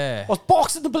 yeah. I was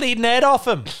boxing the bleeding head off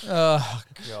him. Oh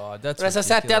god, that's As I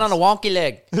sat down on a ridiculous. wonky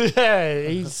leg. Yeah,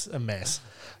 he's a mess.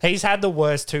 He's had the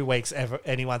worst 2 weeks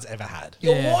anyone's ever had.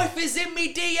 Yeah. wife is in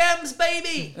me DMs,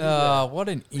 baby. Oh, what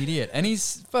an idiot! And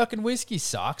his fucking whiskey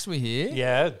sucks. We hear.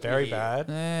 Yeah, very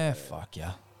bad. Fuck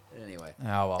yeah. Anyway.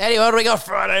 Oh well. Anyway, what do we got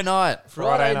Friday night?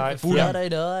 Friday night. Friday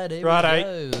night. Here we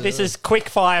Righto. go. This is quick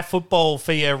fire football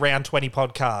for your round 20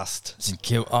 podcast. St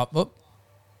Kilda up.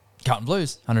 Carlton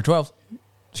Blues 112.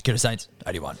 St Kilda Saints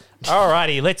 81.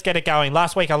 Alrighty, let's get it going.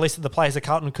 Last week I listed the players that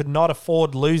Carlton could not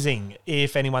afford losing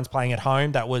if anyone's playing at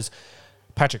home. That was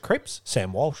Patrick Cripps,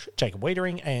 Sam Walsh, Jacob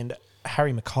Wiedering, and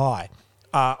Harry Mackay.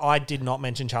 I did not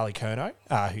mention Charlie Curnow,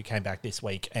 who came back this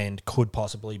week and could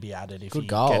possibly be added if Good he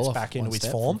goal. gets off back one into his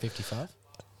step form. from 55.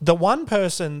 The one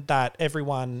person that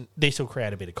this will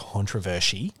create a bit of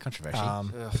controversy. Controversy.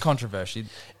 The controversy.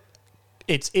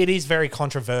 It is very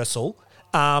controversial.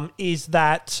 Is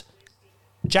that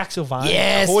Jack Silvani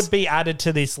Yes. could be added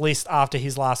to this list after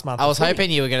his last month? I was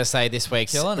hoping you were going to say this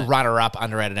week's Killing it. runner-up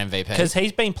underrated MVP. because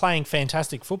he's been playing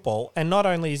fantastic football, and not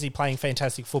only is he playing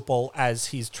fantastic football as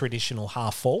his traditional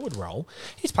half forward role,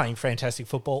 he's playing fantastic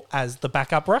football as the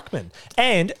backup ruckman,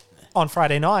 and on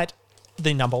Friday night,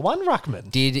 the number 1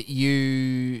 ruckman. Did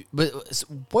you...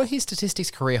 Were his statistics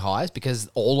career highs?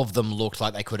 Because all of them looked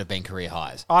like they could have been career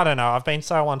highs. I don't know. I've been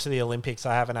so onto the Olympics,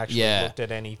 I haven't actually Yeah. looked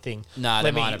at anything. No,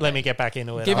 they might have let been. me get back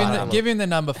into it. Give I him haven't the, give him the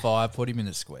number 5. Put him in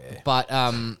the square. But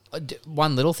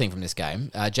one little thing from this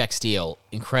game, Jack Steele,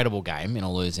 incredible game in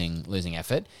a losing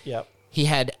effort. Yep. He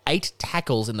had 8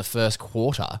 tackles in the first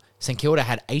quarter. St Kilda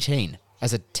had 18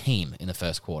 as a team in the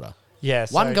first quarter. Yeah,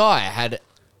 so- One guy had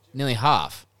nearly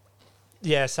half.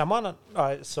 Yeah, someone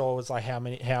I saw was like how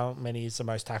many is the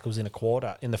most tackles in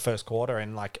the first quarter,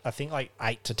 and like I think like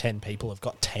 8 to 10 people have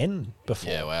got 10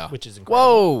 before. Yeah, wow. which is incredible.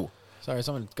 Whoa! Sorry,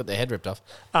 someone got their head ripped off.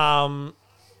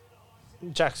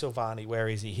 Jack Silvani, where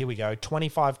is he? Here we go.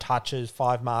 25 touches,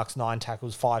 5 marks, 9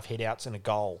 tackles, 5 hit-outs, and a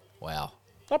goal. Wow.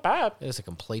 Not bad. It was a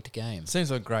complete game. Seems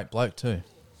like a great bloke too.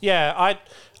 Yeah,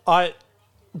 I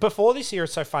before this year,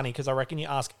 it's so funny because I reckon you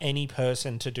ask any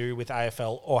person to do with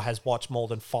AFL or has watched more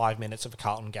than 5 minutes of a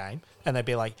Carlton game, and they'd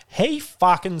be like, he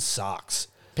fucking sucks.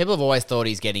 People have always thought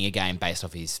he's getting a game based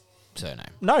off his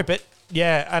surname. No, but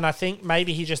yeah, and I think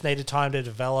maybe he just needed time to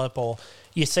develop, or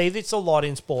you see this a lot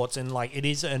in sports, and like it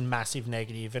is a massive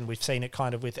negative, and we've seen it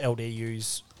kind of with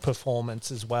LDU's performance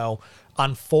as well.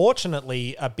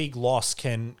 Unfortunately, a big loss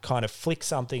can kind of flick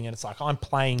something, and it's like I'm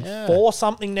playing for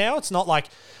something now. It's not like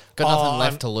Got nothing I'm-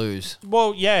 left to lose.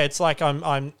 Well, yeah, it's like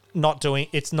I'm not doing.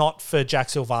 It's not for Jack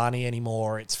Silvani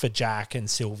anymore. It's for Jack and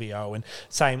Silvio and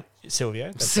same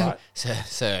Silvio. That's right.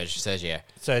 Sergio.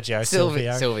 Sergio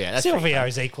Silvio. Silvio. That's pretty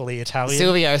Silvio's equally Italian.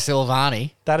 Silvio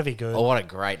Silvani. That'd be good. Oh, what a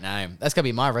great name. That's going to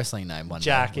be my wrestling name one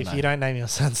Jack, day. if you don't name your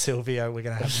son Silvio, we're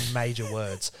going to have major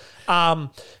words.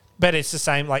 But it's the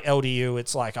same like LDU.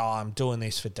 It's like, oh, I'm doing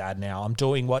this for Dad now. I'm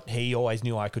doing what he always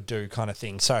knew I could do kind of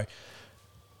thing. So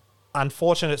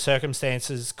unfortunate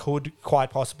circumstances could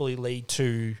quite possibly lead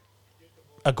to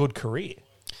a good career.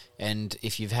 And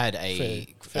if you've had a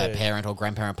For- parent or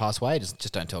grandparent pass away,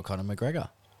 just don't tell Conor McGregor.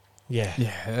 Yeah.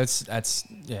 Yeah, it's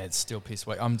still piss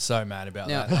weak. I'm so mad about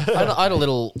Now, that. I had a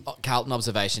little Carlton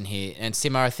observation here, and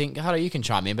Simo, I think, Hardo, you can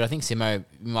chime in, but I think Simo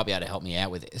might be able to help me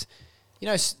out with this. You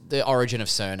know the origin of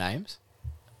surnames?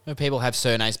 When people have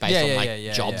surnames based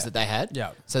on jobs that they had?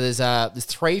 Yeah. So there's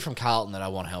 3 from Carlton that I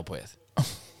want help with.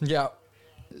 Yeah.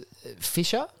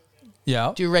 Fisher?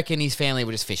 Yeah. Do you reckon his family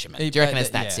were just fishermen? Do you reckon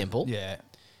it's that simple? Yeah.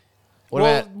 What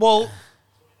about Well,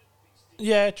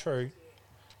 yeah, true.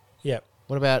 Yep.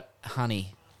 what about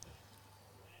Honey?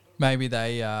 Maybe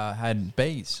they had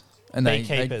bees and they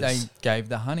Beekeepers. gave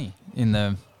the honey in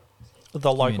the.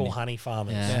 The local Community. honey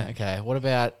farmers. Yeah. Okay. What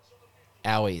about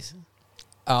Owies?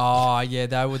 Oh yeah,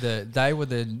 they were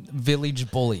the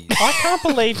village bullies. I can't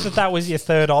believe that was your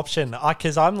third option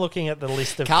because I'm looking at the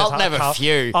list of Carlton have a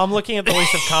few. I'm looking at the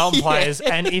list of Carlton players,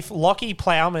 and if Lockie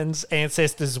Plowman's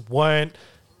ancestors weren't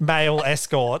male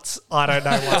escorts, I don't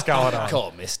know what's going on.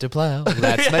 Call Mr. Plow.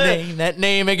 That's my name. That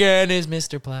name again is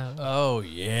Mr. Plow. Oh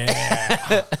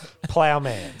yeah,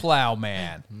 Plowman.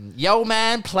 plowman. Yo,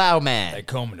 man, Plowman. They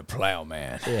call me the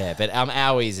plowman. Yeah, but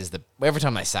Owies is the... Every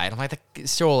time they say it, I'm like,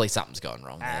 surely something's going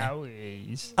wrong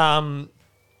there.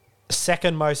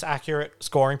 Second most accurate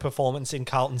scoring performance in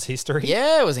Carlton's history.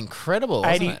 Yeah, it was incredible,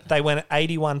 wasn't it? They went at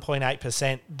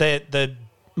 81.8%. The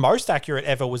most accurate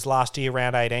ever was last year,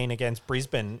 round 18 against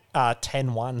Brisbane,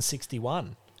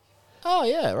 10-1-61. Oh,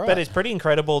 yeah, right. But it's pretty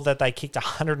incredible that they kicked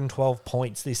 112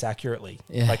 points this accurately.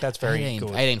 Yeah. Like, that's very 18, good.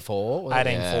 18-4. was it?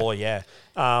 18-4, yeah.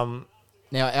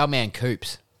 Now, our man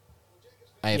Coops,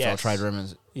 AFL Yes. trade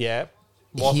rumors. Yeah.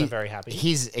 Wasn't he- very happy.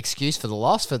 His excuse for the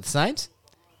loss for the Saints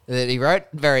that he wrote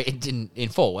in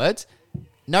 4 words: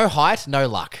 no height, no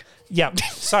luck. Yep.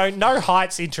 So no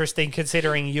height's interesting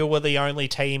considering you were the only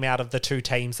team out of the 2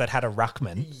 teams that had a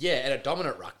ruckman. Yeah, and a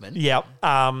dominant ruckman. Yep.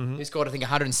 Who scored, I think,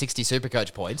 160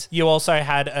 Supercoach points. You also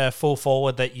had a full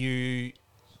forward that you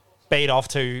beat off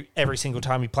to every single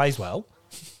time he plays well.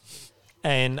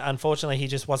 And unfortunately, he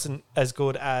just wasn't as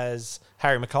good as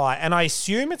Harry Mackay. And I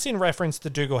assume it's in reference to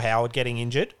Dougal Howard getting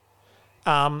injured.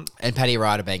 And Paddy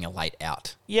Ryder being a late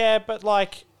out. Yeah, but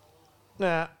like,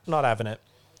 nah, not having it.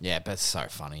 Yeah, but it's so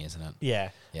funny, isn't it? Yeah.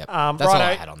 Yep. That's all I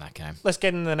righto. had on that game. Let's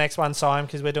get into the next one, Simon,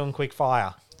 because we're doing quick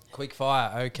fire. Quick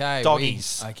fire. Okay.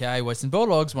 Doggies. Okay. Western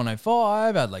Bulldogs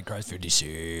 105. Adelaide Crows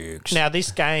 56. Now,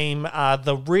 this game,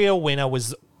 the real winner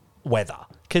was weather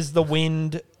because the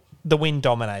wind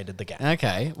dominated the game.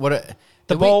 Okay.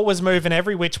 The ball was moving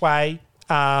every which way,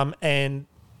 and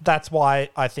that's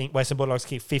why I think Western Bulldogs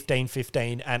kicked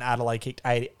 15-15 and Adelaide kicked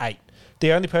 8.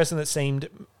 The only person that seemed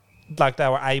like they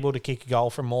were able to kick a goal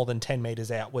from more than 10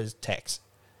 metres out was Tex.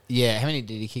 Yeah, how many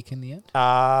did he kick in the end?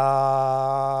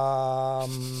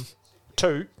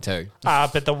 2. 2.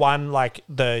 But the one, like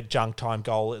the junk time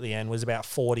goal at the end was about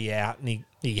 40 out, and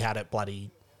he had it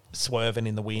bloody swerving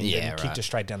in the wind and kicked it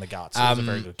straight down the guts. It was a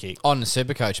very good kick. On the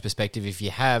Supercoach perspective, if you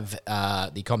have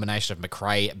the combination of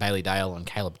McRae, Bailey Dale, and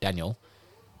Caleb Daniel,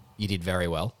 you did very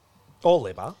well. Or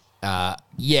Libba.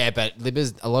 Yeah, but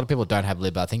Libba's, a lot of people don't have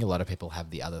Libba. I think a lot of people have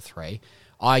the other 3.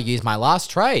 I used my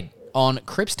last trade on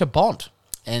Cripps to Bont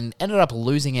and ended up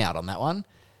losing out on that one.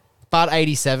 But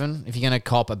 87, if you're going to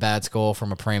cop a bad score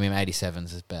from a premium, 87s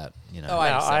is about, you know. Oh,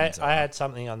 Now, 87's I had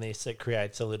something on this that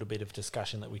creates a little bit of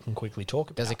discussion that we can quickly talk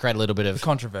about. Does it create a little bit of...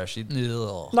 Controversy.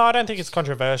 Ugh. No, I don't think it's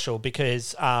controversial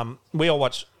because we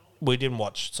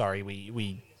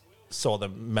saw the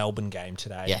Melbourne game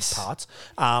today Yes. in parts.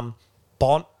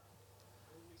 Bont,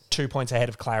 2 points ahead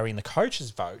of Clary in the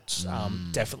coaches' votes,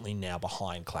 definitely now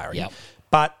behind Clary. Yep.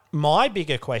 But my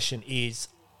bigger question is,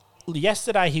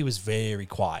 yesterday he was very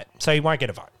quiet, so he won't get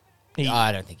a vote.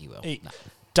 I don't think he will. No.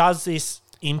 Does this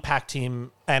impact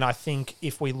him? And I think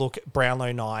if we look at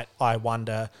Brownlow night, I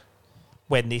wonder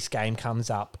when this game comes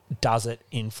up, does it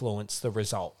influence the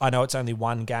result? I know it's only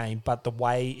one game, but the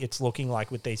way it's looking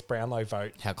like with these Brownlow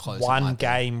vote, How close it one might be.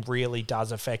 game really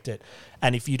does affect it.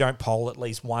 And if you don't poll at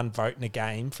least one vote in a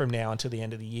game from now until the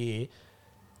end of the year,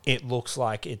 it looks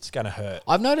like it's going to hurt.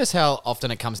 I've noticed how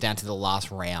often it comes down to the last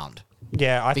round.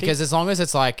 Yeah, I Because as long as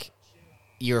it's like,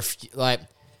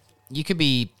 you could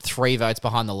be 3 votes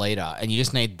behind the leader, and you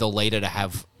just need the leader to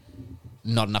have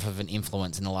not enough of an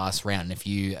influence in the last round. And if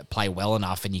you play well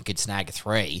enough and you could snag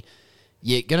 3,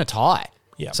 you're gonna tie.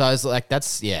 Yeah. So it's like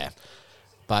that's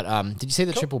But did you see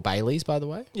the triple Baileys, by the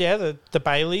way? Yeah, the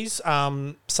Baileys.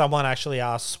 Someone actually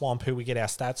asked Swamp, who we get our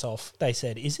stats off. They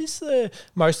said, "Is this the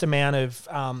most amount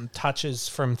of touches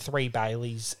from 3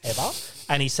 Baileys ever?"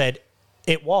 And he said,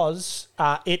 "It was.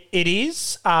 It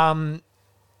is. But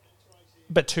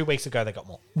 2 weeks ago they got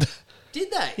more. Did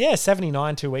they? Yeah,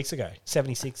 79 2 weeks ago.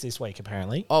 76 this week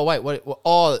apparently. Oh wait, what?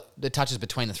 Oh, the touches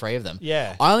between the 3 of them.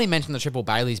 Yeah. I only mentioned the triple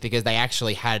Baileys because they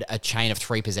actually had a chain of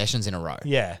 3 possessions in a row.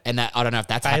 Yeah. and that I don't know if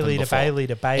that's Bailey happened to before. Bailey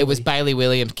to Bailey. It was Bailey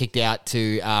Williams kicked out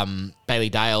to Bailey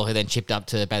Dale, who then chipped up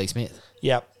to Bailey Smith.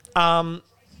 Yep.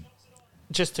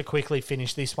 Just to quickly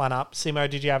finish this one up, Simo,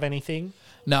 did you have anything?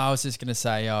 No, I was just going to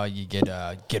say, you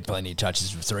get plenty of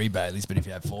touches with 3 Baileys, but if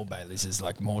you have 4 Baileys, it's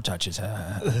like more touches.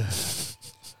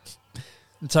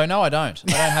 So no, I don't.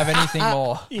 I don't have anything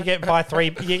more. You get by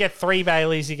 3. You get 3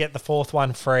 Baileys. You get the 4th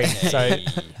one free. So,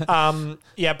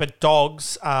 yeah. But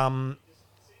Dogs,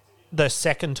 the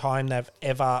second time they've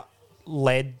ever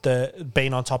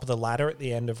been on top of the ladder at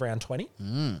the end of round 20.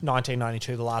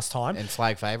 1992, the last time. And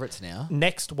flag favourites now.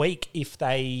 Next week, if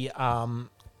they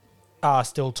are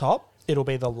still top, it'll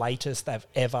be the latest they've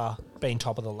ever been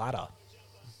top of the ladder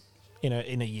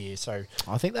in a year. So,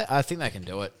 I think they can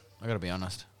do it. I got to be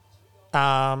honest.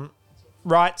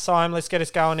 right, Simon, let's get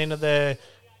us going into the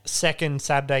second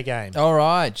Saturday game. All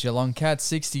right, Geelong Cats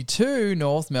 62,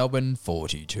 North Melbourne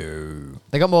 42.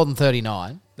 They got more than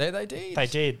 39. There they did. They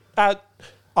did.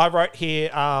 I wrote here,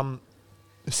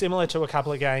 similar to a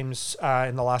couple of games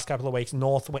in the last couple of weeks,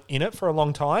 North were in it for a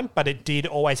long time, but it did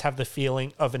always have the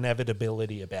feeling of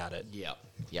inevitability about it.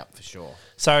 Yep, for sure.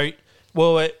 So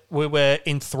we were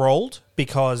enthralled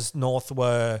because North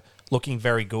were looking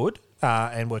very good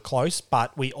and were close,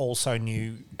 but we also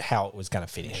knew how it was going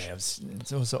to finish. Yeah,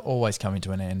 it's also always coming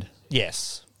to an end.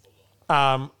 Yes.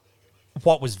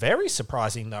 What was very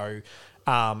surprising, though,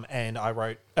 and I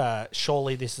wrote,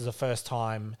 surely this is the first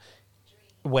time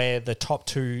where the top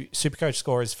 2 Supercoach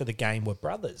scorers for the game were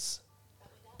brothers.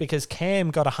 Because Cam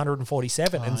got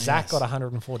 147 and Zach got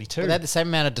 142. Well, they had the same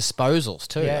amount of disposals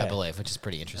too, Yeah. I believe, which is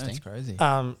pretty interesting. That's crazy.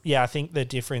 Yeah, I think the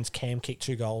difference, Cam kicked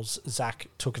 2 goals, Zach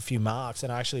took a few marks,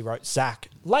 and I actually wrote Zach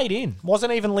laid in.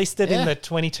 Wasn't even listed in Yeah. the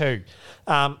 22.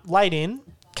 Laid in,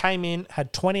 came in,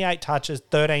 had 28 touches,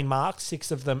 13 marks, 6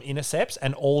 of them intercepts,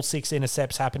 and all 6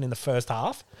 intercepts happened in the first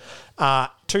half.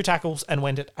 2 tackles and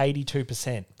went at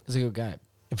 82%. It was a good game.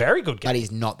 Very good game. But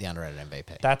he's not the underrated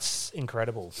MVP. That's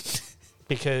incredible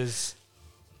because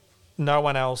no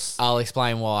one else... I'll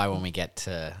explain why when we get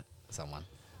to someone.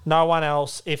 No one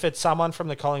else. If it's someone from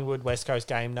the Collingwood West Coast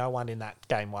game, no one in that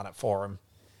game won it for him.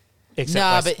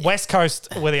 Except West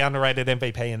Coast were the underrated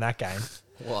MVP in that game.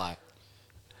 Why?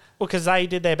 Well, because they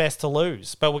did their best to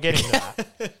lose. But we'll get into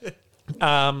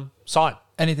that. Sign.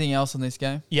 Anything else on this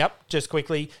game? Yep, just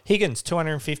quickly. Higgins,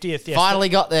 250th. Yesterday. Finally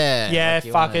got there. Yeah, like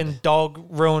you fucking wanted. dog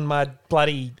ruined my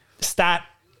bloody stat.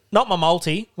 Not my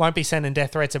multi. Won't be sending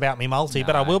death threats about me multi,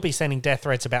 but I will be sending death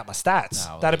threats about my stats.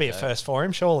 No, well, That'd there be you a go. first for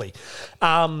him, surely.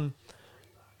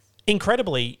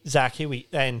 Incredibly, Zach, Huey,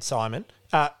 and Simon,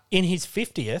 in his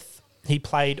 50th, he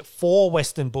played 4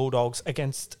 Western Bulldogs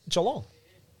against Geelong.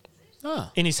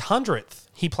 Oh. In his 100th,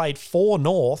 he played 4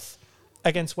 North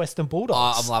against Western Oh,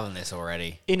 Bulldogs. I'm loving this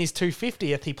already. In his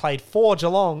 250th, he played 4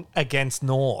 Geelong against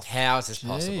North. How is this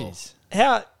possible? Jeez.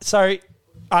 How? So,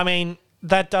 I mean,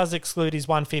 that does exclude his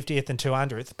 150th and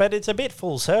 200th, but it's a bit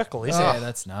full circle, isn't Yeah, it?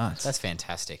 that's nuts. That's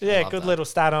fantastic. I Yeah, love good that. little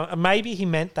stat on. Maybe he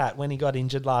meant that when he got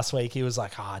injured last week. He was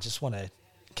like, "Oh, I just want to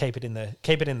keep it in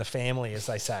the family," as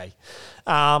they say.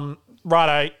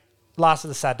 Righto, last of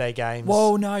the Saturday games.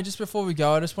 Whoa, no, just before we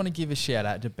go, I just want to give a shout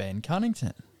out to Ben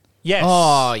Cunnington. Yes.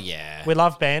 Oh, yeah. We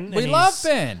love Ben. We and love his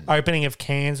Ben. Opening of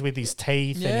cans with his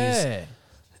teeth and his Yeah.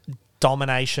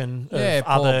 domination of Yeah,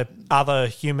 poor- other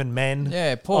human men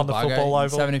Yeah, poor on the bugger. football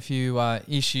He's oval. having a few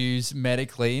issues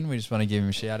medically, and we just want to give him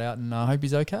a shout out, and I hope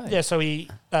he's okay. Yeah, so he,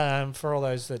 for all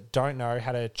those that don't know,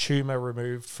 had a tumour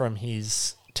removed from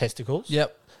his testicles.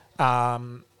 Yep. I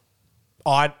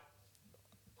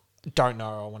don't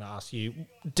know. I want to ask you,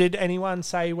 did anyone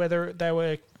say whether they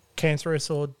were cancerous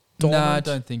or dormant? No, I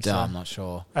don't think so. No, I'm not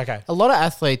sure. Okay. A lot of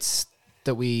athletes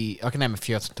that I can name a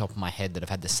few off the top of my head that have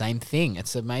had the same thing.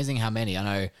 It's amazing how many. I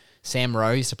know Sam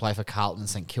Rowe used to play for Carlton,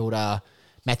 St Kilda,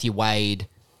 Matthew Wade,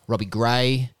 Robbie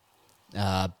Gray,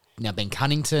 now Ben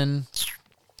Cunnington.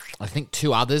 I think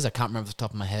 2 others. I can't remember off the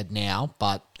top of my head now,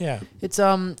 but Yeah. it's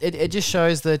it just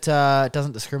shows that it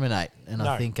doesn't discriminate, and No.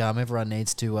 I think everyone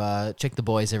needs to check the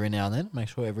boys every now and then, make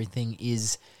sure everything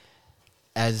is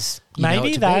as you know it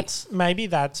Maybe to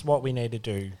that's what we need to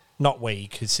do. Not we,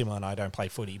 because Simo and I don't play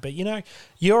footy, but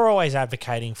you're always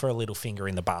advocating for a little finger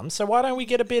in the bum. So why don't we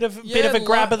get a bit of a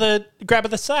grab of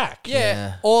the sack?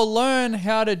 Yeah. Or learn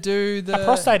how to do the A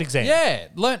prostate exam. Yeah.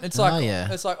 Learn. It's like,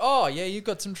 yeah. it's like, oh, yeah, you've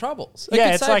got some troubles. It Yeah,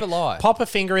 could it's save like a life. pop a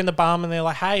finger in the bum, and they're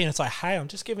like, "Hey," and it's like, "Hey, I'm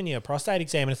just giving you a prostate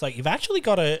exam," and it's like you've actually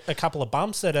got a couple of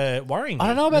bumps that are worrying you. I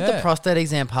don't know about the Yeah. prostate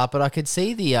exam part, but I could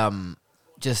see the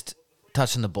just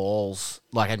touching the balls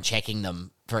and checking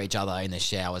them for each other in the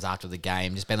showers after the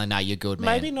game, just being like, "No, you're good,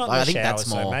 man." Maybe not Like, in I the think showers. that's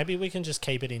more. So maybe we can just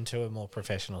keep it into a more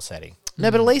professional setting.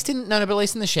 No, but at least in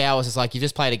the showers, it's like you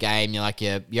just played a game. You're like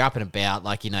you're up and about,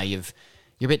 you're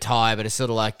a bit tired, but it's sort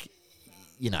of like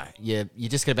you're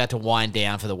just about to wind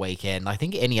down for the weekend. I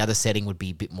think any other setting would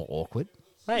be a bit more awkward.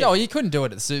 Hey, No, you couldn't do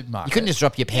it at the supermarket. You couldn't just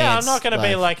drop your pants. Yeah, I'm not gonna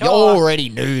be like, you're "Oh, already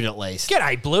nude at least.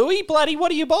 G'day, Bluey. Bloody,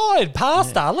 what are you buying?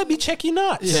 Pasta. Let me check your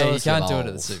nuts. Yeah, Tell you us your can't do it at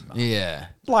the balls. supermarket. Yeah.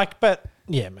 But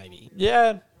yeah, maybe.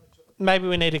 Yeah, maybe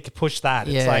we need to push that.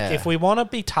 It's like Yeah. if we want to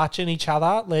be touching each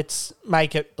other, let's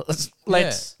make it.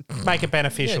 Let's make it Yeah,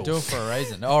 beneficial. do it for a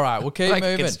reason. All right, we'll keep Like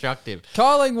moving. constructive.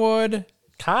 Collingwood,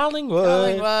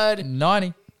 Collingwood.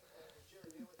 90.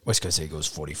 West Coast Eagles,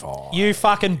 45. You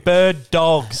fucking bird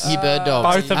dogs. You bird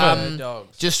dogs. both of them. Bird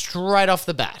dogs. Just straight off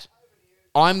the bat,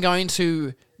 I'm going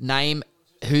to name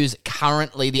who's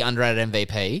currently the underrated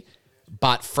MVP,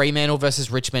 but Fremantle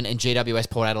versus Richmond and GWS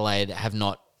Port Adelaide have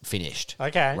not finished.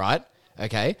 Okay. Right?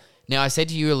 Okay. Now, I said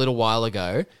to you a little while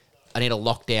ago, I need a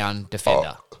lockdown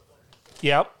defender.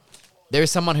 Yep. There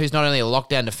is someone who's not only a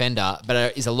lockdown defender,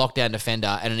 but is a lockdown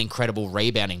defender and an incredible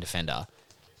rebounding defender.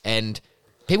 And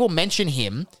people mention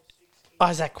him.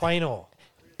 Isaac Quaynor.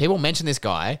 People mention this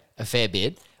guy a fair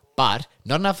bit, but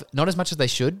not as much as they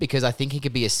should, because I think he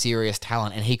could be a serious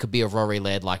talent and he could be a Rory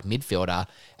Laird-like midfielder,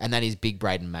 and that is Big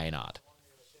Braden Maynard.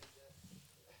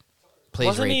 Please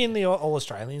Wasn't read. he in the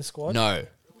All-Australian squad? No,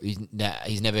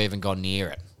 he's never even gone near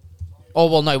it. Oh,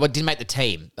 well, no, didn't make the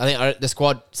team. I think the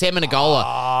squad, Sam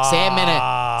Menegola.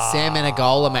 Sam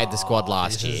Menegola made the squad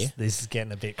last year. This is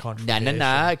getting a bit controversial.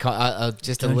 No.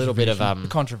 Just a little bit of...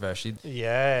 Controversy.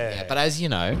 Yeah. but as you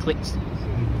know... Clicks.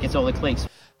 Gets all the clicks.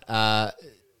 that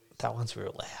one's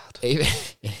real loud.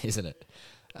 Isn't it?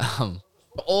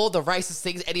 All the racist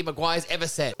things Eddie Maguire's ever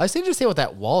said. I was interested to see what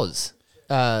that was.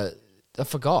 I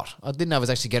forgot. I didn't know it was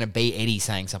actually going to be Eddie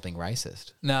saying something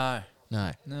racist. No.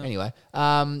 No. Anyway,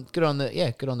 good on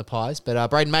the Pies, but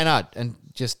Braden Maynard, and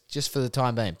just for the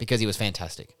time being, because he was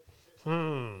fantastic.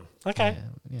 Okay.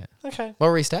 Yeah. Okay. What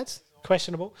were his stats?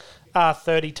 Questionable.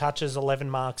 30 touches, 11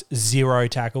 marks, 0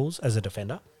 tackles as a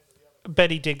defender.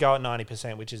 But he did go at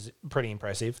 90%, which is pretty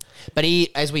impressive. But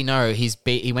as we know,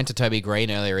 he went to Toby Green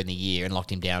earlier in the year and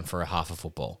locked him down for a half of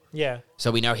football. Yeah.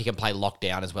 So we know he can play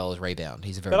lockdown as well as rebound.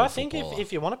 He's a very But good I think footballer.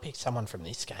 if you want to pick someone from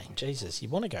this game, Jesus, you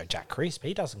want to go Jack Crisp.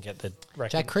 He doesn't get the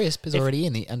record. Jack Crisp is already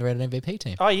in the underrated MVP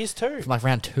team. Oh, he is too. From like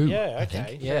round 2. Yeah, I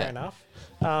okay. think. Fair enough.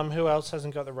 Who else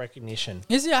hasn't got the recognition?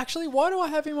 Is he actually? Why do I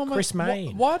have him on my... Chris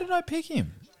Mayne. Why did I pick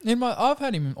him? I've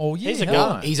had him all year. He's a haven't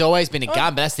gun. I? He's always been a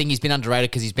gun, but that's the thing. He's been underrated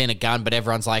because he's been a gun, but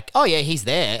everyone's like, oh, yeah, he's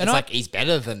there. And It's like, he's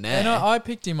better than that. And I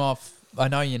picked him off. I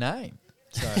know your name.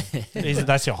 So,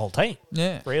 That's your whole team.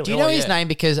 yeah. Really? Do you know his yeah. name?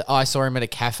 Because I saw him at a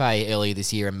cafe earlier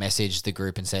this year and messaged the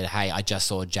group and said, hey, I just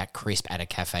saw Jack Crisp at a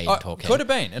cafe in Torquay. Could have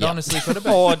been. It Yeah. honestly could have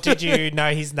been. Or did you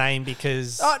know his name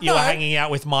because you no. were hanging out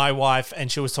with my wife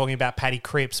and she was talking about Paddy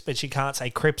Cripps, but she can't say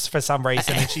Cripps for some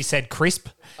reason and she said Crisp?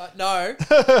 No.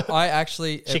 I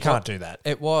actually... She can't do that.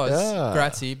 It was Ah.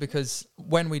 Grazie because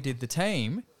when we did the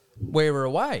team, we were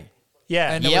away.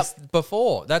 Yeah. And it was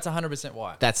before. That's 100%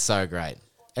 why. That's so great.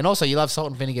 And also, you love salt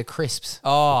and vinegar crisps.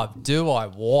 Oh, do I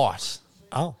what?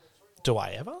 Oh, do I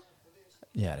ever?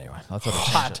 Yeah, anyway. I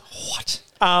thought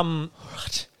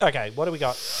What? Okay, what do we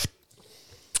got?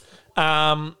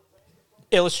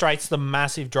 Illustrates the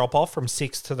massive drop off from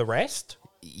 6 to the rest.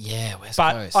 Yeah, West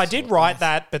But Coast. I did write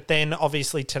that, but then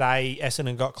obviously today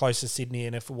Essendon got close to Sydney,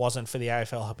 and if it wasn't for the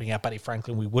AFL helping out Buddy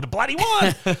Franklin, we would have bloody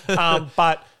won.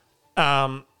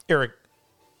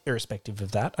 Irrespective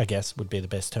of that, I guess would be the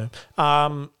best term.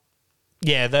 So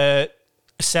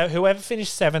whoever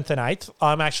finished 7th and 8th,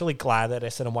 I'm actually glad that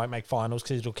Essendon won't make finals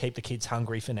because it'll keep the kids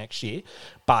hungry for next year.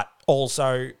 But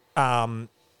also, whoever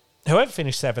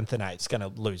finished 7th and 8th is going to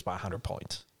lose by 100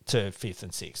 points to 5th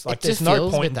and 6th. Like, It there's just no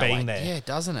feels a point bit in that being way. there. Yeah,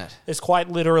 doesn't it? There's quite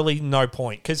literally no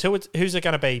point because who's it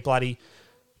going to be? Bloody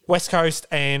West Coast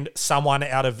and someone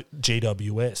out of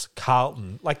GWS,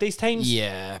 Carlton. Like these teams,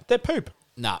 Yeah. they're poop.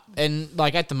 No. And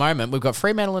like at the moment, we've got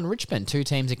Fremantle and Richmond, two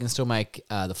teams that can still make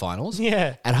the finals.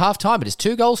 Yeah. At half time, it is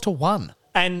 2-1.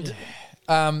 And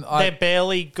they're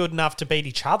barely good enough to beat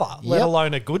each other, let Yep.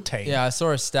 alone a good team. Yeah, I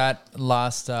saw a stat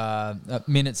last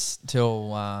minutes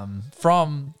till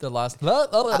from the last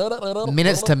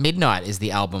Minutes to Midnight is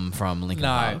the album from Linkin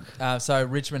No, Park. so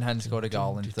Richmond hadn't scored a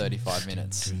goal in 35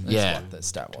 minutes. That's Yeah. what the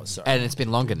stat was. Sorry. And it's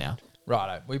been longer now.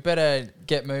 Righto, we better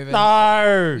get moving.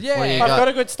 No. Yeah. What do you I've got? got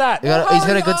a good stat. He's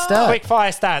got a good start. Quick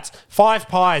fire stats. 5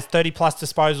 pies, 30-plus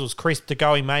disposals. Crisp,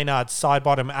 DeGoey, Maynard,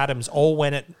 Sidebottom, Adams all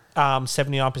went at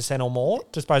 79% or more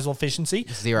disposal efficiency.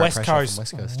 Zero West pressure from Coast,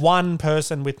 West Coast. one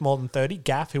person with more than 30,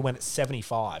 Gaff, who went at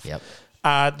 75. Yep.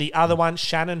 The other one,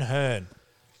 Shannon Hearn,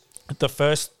 the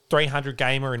first 300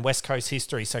 gamer in West Coast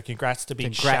history. So congrats to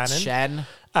big Congrats, Shannon.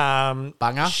 Shan.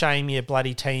 Bunger. Shame your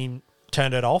bloody team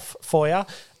turned it off for you.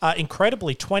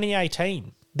 Incredibly,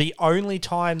 2018, the only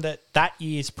time that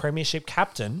year's premiership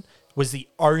captain was the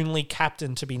only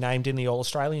captain to be named in the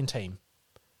All-Australian team.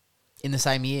 In the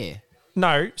same year.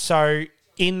 No, so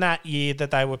in that year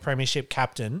that they were premiership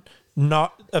captain,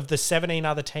 not of the 17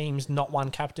 other teams, not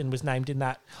one captain was named in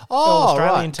that Oh,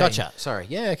 All-Australian right. team. Gotcha. Sorry.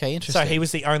 Yeah, okay, interesting. So he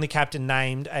was the only captain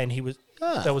named, and he was.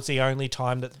 That was the only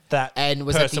time that And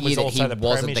was that the person year that also he wasn't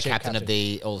the premiership captain of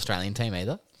the All-Australian team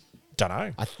either? Don't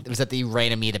know. Was that the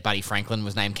random year that Buddy Franklin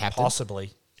was named captain?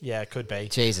 Possibly. Yeah, it could be.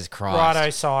 Jesus Christ. Righto,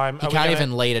 Sime. He can't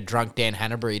even lead a drunk Dan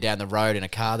Hanbury down the road in a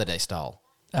car that they stole.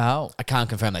 Oh, I can't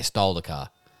confirm they stole the car.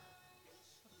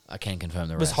 I can confirm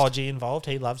the Was rest. Hodgie involved?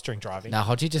 He loves drink driving. No,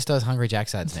 Hodgie just does Hungry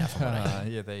Jack's ads now. From what I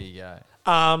hear. yeah, there you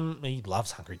go. He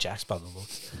loves Hungry Jacks by the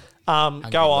looks.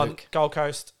 Go on, Luke. Gold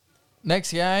Coast.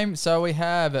 Next game, so we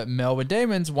have Melbourne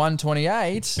Demons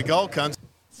 128. The goal comes.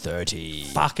 30.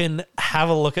 Fucking have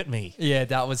a look at me. Yeah,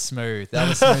 that was smooth. That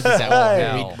was smooth as That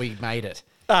hell. was- we made it.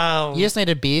 Um, You just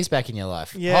needed beers back in your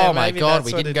life. Yeah, oh my maybe God, that's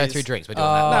we what didn't it go is. through drinks. We're doing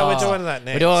that. no, Now. we're doing that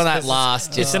next. We're doing that This is- last.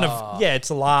 It's Just it's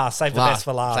a last. Save the Last. best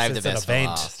for last. Save the It's best for an event.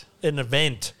 last. An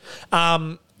event.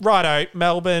 Righto,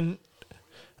 Melbourne.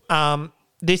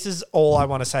 This is all I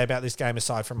want to say about this game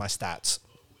aside from my stats.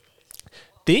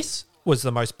 This was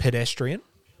the most pedestrian,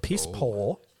 piss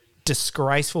poor,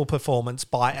 disgraceful performance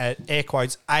by an air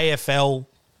quotes AFL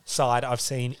side I've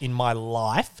seen in my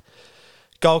life.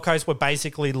 Gold Coast were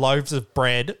basically loaves of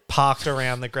bread parked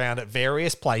around the ground at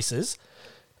various places,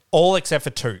 all except for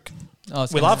Took.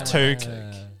 We love Took.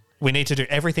 We need to do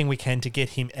everything we can to get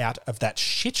him out of that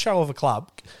shit show of a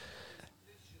club.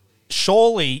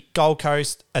 Surely Gold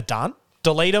Coast are done.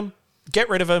 Delete them. Get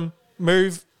rid of them.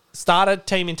 Move. Start a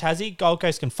team in Tassie. Gold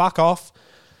Coast can fuck off.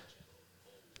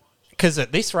 Because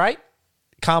at this rate,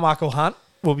 Carmichael Hunt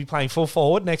will be playing full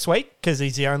forward next week because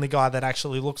he's the only guy that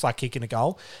actually looks like kicking a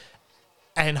goal.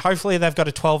 And hopefully they've got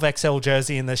a 12XL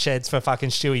jersey in the sheds for fucking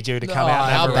Stewie Jew to come out.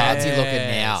 And how have a bad's run. he looking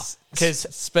now? Because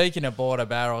Speaking of border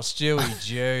barrel, Stewie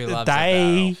Jew loves a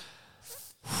they...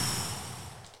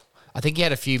 I think he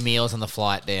had a few meals on the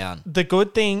flight down. The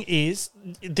good thing is,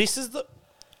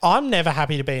 I'm never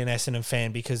happy to be an Essendon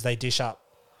fan because they dish up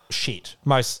shit,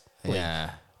 mostly.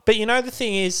 Yeah. But you know the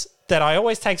thing is that I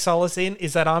always take solace in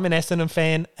is that I'm an Essendon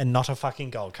fan and not a fucking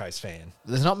Gold Coast fan.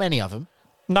 There's not many of them.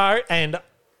 No, and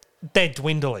they're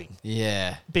dwindling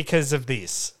Yeah. because of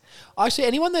this. Actually,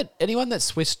 anyone that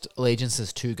switched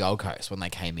allegiances to Gold Coast when they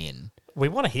came in, We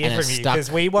want to hear And from it's you stuck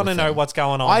because we want to with know them. what's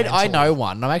going on. I mentally. know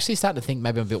one. And I'm actually starting to think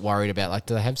maybe I'm a bit worried about, like,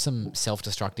 do they have some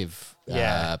self-destructive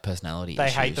Yeah. personality They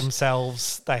issues? hate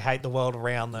themselves. They hate the world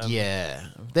around them. Yeah.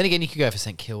 Then again, you could go for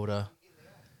St Kilda.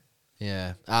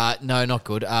 Yeah. No, not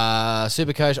good.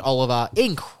 Supercoach Oliver,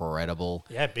 incredible.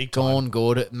 Yeah, big time. Gone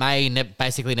good. May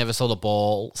basically never saw the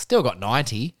ball. Still got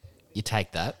 90. You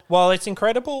take that. Well, it's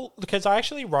incredible because I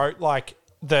actually wrote like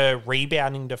the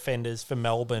rebounding defenders for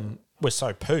Melbourne were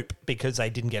so poop because they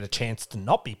didn't get a chance to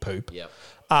not be poop. Yep.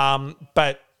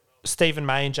 But Stephen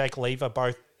May and Jake Lever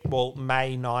both, well,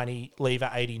 May 90,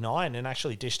 Lever 89, and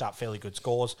actually dished up fairly good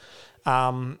scores.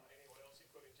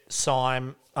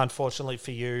 Syme, unfortunately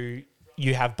for you,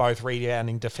 you have both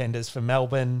rebounding defenders for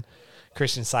Melbourne.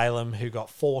 Christian Salem, who got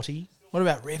 40, What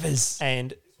about Rivers?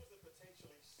 and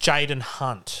Jaden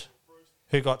Hunt,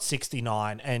 who got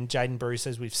 69. And Jaden Bruce,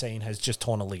 as we've seen, has just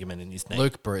torn a ligament in his knee.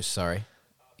 Luke Bruce, sorry.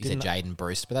 You said Jaden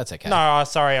Bruce, but that's okay. No,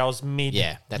 sorry, I was mid.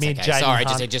 Yeah, that's mid okay. Jaden Sorry,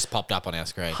 Hunt. it just popped up on our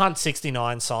screen. Hunt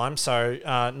 69, Syme, so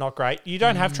not great. You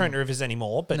don't have Trent Rivers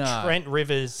anymore, but No. Trent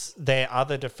Rivers, their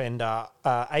other defender,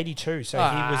 82, so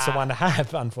he was the one to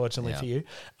have, unfortunately Yeah. for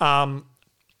you.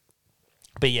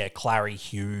 But yeah, Clary,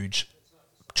 huge.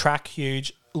 Track,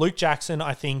 huge. Luke Jackson,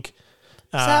 I think,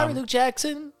 Sorry, Luke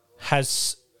Jackson.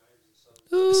 has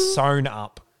sewn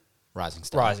up Rising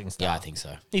star. Rising star. Yeah, I think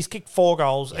so. He's kicked 4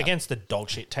 goals against a dog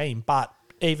shit team, but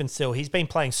even still, he's been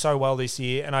playing so well this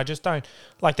year, and I just don't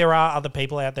like. There are other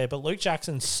people out there, but Luke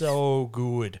Jackson's so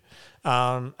good.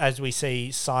 As we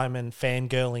see Simon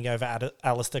fangirling over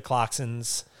Alistair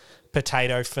Clarkson's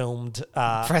potato-filmed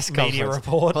Press media conference.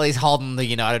 report. Well, he's holding the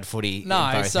United footy in No,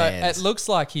 both so hands. it looks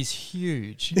like he's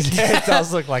huge. Yeah, it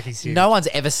does look like he's huge. No one's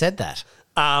ever said that.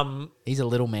 He's a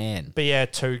little man. But yeah,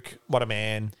 Took, what a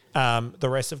man. The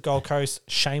rest of Gold Coast,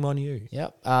 shame on you.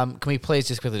 Yep. Can we please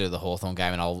just quickly do the Hawthorn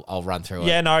game and I'll run through it?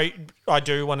 Yeah, no, I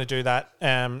do want to do that.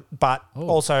 But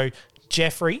also,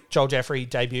 Joel Jeffrey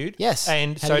debuted. Yes.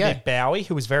 And How'd so he go? did Bowie,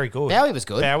 who was very good. Bowie was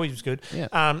good. Bowie was good. Yeah.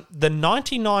 The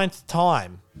 99th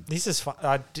time, this is fun,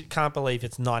 can't believe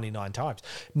it's 99 times.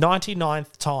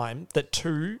 99th time that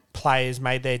 2 players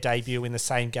made their debut in the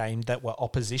same game that were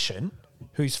opposition,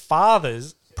 whose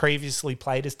fathers previously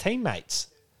played as teammates.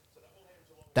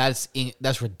 That's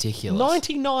ridiculous.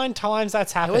 99 times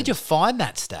that's happened. Where'd you find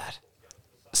that stat?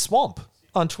 Swamp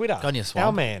on Twitter. Go on, you Swamp.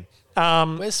 Our man.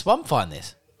 Where's Swamp find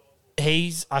this?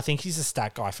 I think he's a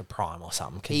stat guy for Prime or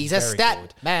something. 'cause He's a very stat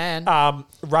good. man.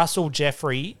 Russell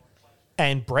Jeffrey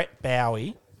and Brett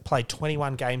Bowie played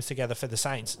 21 games together for the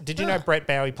Saints. Did you know Brett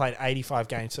Bowie played 85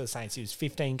 games for the Saints? He was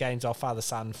 15 games off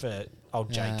father-son for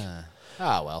old Jake.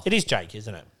 Oh, well. It is Jake,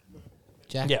 isn't it?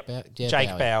 Jack Yep. yeah,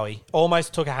 Jake Bowie.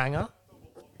 Almost took a hanger.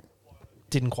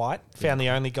 Didn't quite. Found the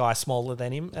only guy smaller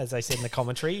than him, as they said in the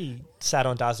commentary. He sat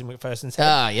on Darcy McPherson's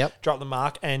head. Yep. Dropped the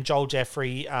mark. And Joel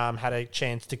Jeffrey had a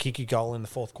chance to kick a goal in the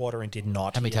fourth quarter and did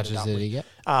not. How many touches did he get?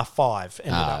 5.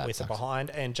 Ended up that with a sucks. behind.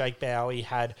 And Jake Bowie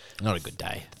had Not a good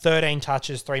day. 13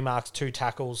 touches, 3 marks, 2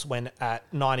 tackles when at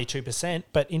 92%.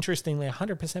 But interestingly,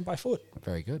 100% by foot.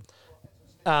 Very good.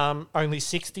 Only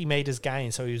 60 metres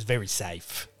gained, so he was very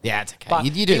safe. Yeah, it's okay. But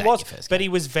You do he that was, in your first but game. he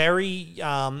was very,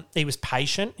 he was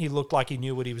patient. He looked like he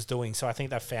knew what he was doing. So I think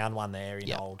they found one there in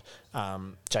Yep. old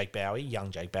Jake Bowie,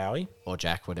 young Jake Bowie. Or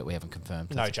Jack, we haven't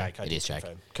confirmed. No, That's okay. Jake. I It did is Jake.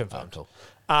 Confirmed. Oh,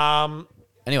 cool.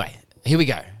 Anyway, here we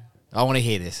go. I want to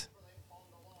hear this.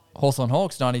 Hawthorn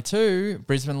Hawks 92,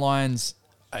 Brisbane Lions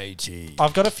 80.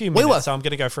 I've got a few minutes, were- so I'm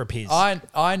going to go for a piss.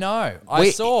 I know. I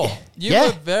We- saw. You Yeah.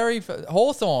 were very...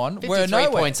 Hawthorn were 53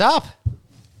 nowhere. points up.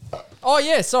 Oh,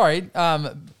 yeah, sorry.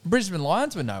 Brisbane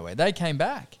Lions were nowhere. They came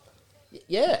back.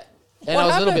 Yeah. And What I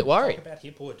was a little happened? bit worried. about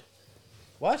Hipwood.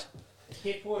 What?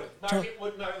 Hipwood. No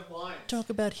Hipwood, no Lions. Talk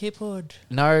about Hipwood.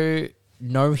 No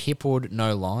Hipwood,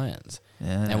 no Lions.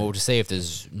 Yeah. And we'll just see if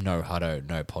there's no Hutto,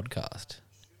 no podcast.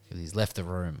 If he's left the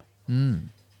room.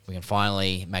 We can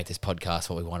finally make this podcast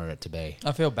what we wanted it to be.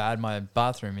 I feel bad. My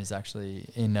bathroom is actually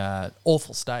in an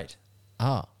awful state.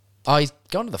 Oh, he's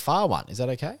gone to the far one. Is that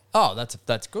okay? Oh,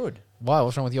 that's good. Why?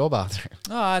 What's wrong with your bathroom?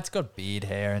 Oh, it's got beard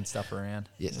hair and stuff around.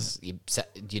 Yes. Do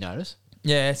you notice?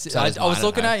 Yeah, So I does was mine,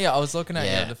 looking I at you. I was looking at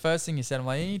Yeah. you. The first thing you said, I'm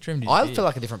like, you trimmed your I beard. feel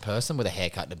like a different person with a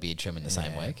haircut and a beard trim in the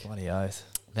same Yeah, week. Bloody oath.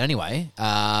 But anyway,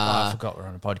 I forgot we're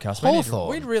on a podcast. Hawthorn.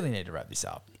 We really need to wrap this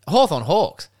up. Hawthorn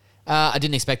Hawks. I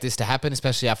didn't expect this to happen,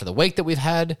 especially after the week that we've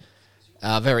had.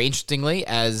 Very interestingly,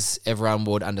 as everyone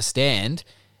would understand,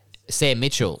 Sam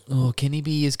Mitchell. Oh, can he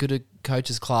be as good a coach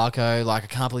as Clarko? Like, I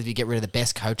can't believe you get rid of the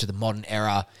best coach of the modern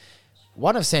era.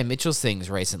 One of Sam Mitchell's things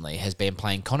recently has been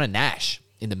playing Connor Nash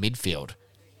in the midfield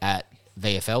at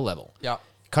VFL level. Yeah.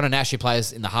 Connor Nash, who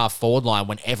plays in the half-forward line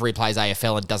whenever he plays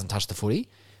AFL and doesn't touch the footy.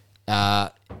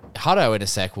 Hutto, in a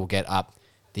sec, will get up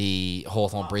the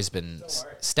Hawthorn Brisbane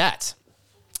stats.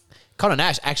 Connor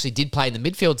Nash actually did play in the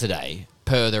midfield today,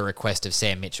 per the request of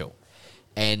Sam Mitchell.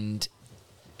 And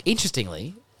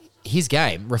interestingly, his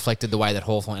game reflected the way that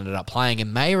Hawthorn ended up playing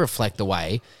and may reflect the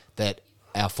way that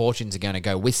our fortunes are going to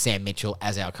go with Sam Mitchell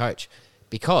as our coach.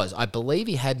 Because I believe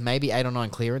he had maybe 8 or 9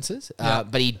 clearances,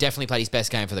 but he definitely played his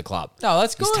best game for the club. No,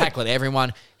 that's He's good. tackling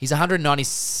everyone. He's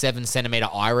 197 centimetre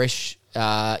Irish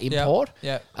import.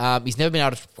 Yeah. He's never been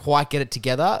able to quite get it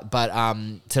together, but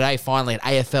today finally at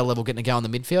AFL level getting to go in the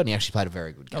midfield, and he actually played a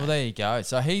very good Oh, game. well, there you go.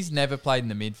 So he's never played in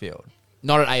the midfield.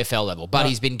 Not at AFL level, but No.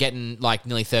 he's been getting like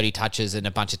nearly 30 touches and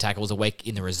a bunch of tackles a week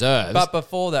in the reserves. But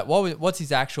before that, what's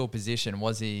his actual position?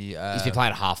 Was he... He's been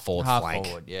playing half forward half flank.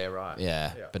 forward. Yeah, right.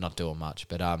 Yeah, but not doing much.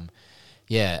 But but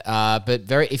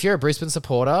if you're a Brisbane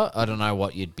supporter, I don't know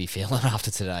what you'd be feeling after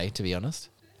today, to be honest.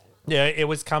 Yeah, it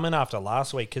was coming after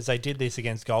last week because they did this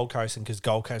against Gold Coast, and because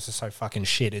Gold Coast is so fucking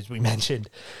shit, as we mentioned,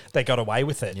 they got away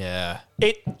with it. Yeah.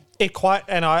 It quite,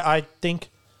 and I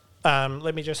think,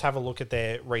 let me just have a look at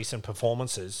their recent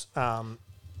performances,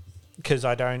 because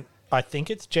I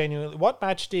think it's genuinely. What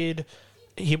match did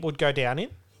Hipwood go down in?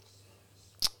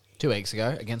 2 weeks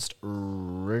ago against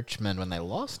Richmond when they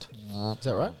lost. Is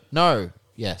that right? No.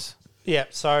 Yes. Yeah,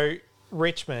 so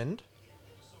Richmond,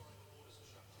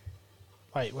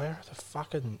 Wait, where are the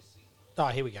fucking... Oh,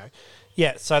 here we go.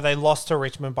 Yeah, so they lost to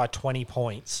Richmond by 20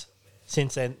 points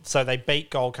since then. So they beat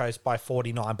Gold Coast by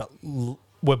 49, but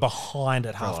were behind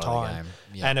at a lot of the half-time. game,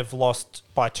 yeah. And have lost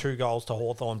by 2 goals to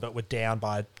Hawthorn, but were down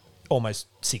by almost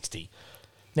 60.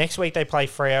 Next week they play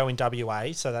Freo in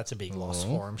WA, so that's a big loss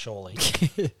for them, surely.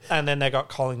 And then they got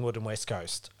Collingwood and West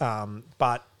Coast.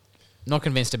 But Not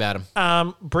convinced about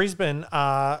him. Brisbane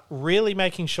are really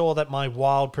making sure that my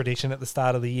wild prediction at the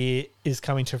start of the year is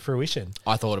coming to fruition,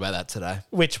 I thought about that today.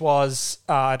 which was,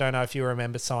 I don't know if you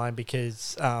remember, Simon,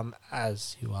 because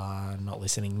as you are not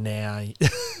listening now...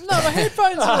 No, my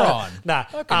headphones are on. Nah,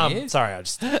 I can hear. sorry, I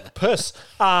just puss.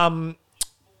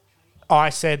 I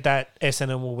said that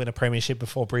Essendon will win a premiership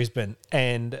before Brisbane,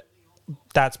 and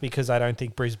that's because I don't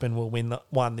think Brisbane will win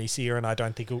one this year, and I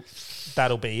don't think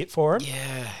that'll be it for them.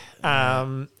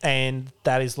 Yeah. And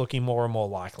that is looking more and more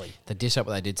likely. The dish up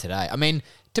what they did today. I mean,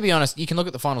 to be honest, you can look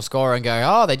at the final score and go,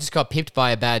 oh, they just got pipped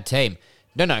by a bad team.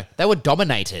 No, they were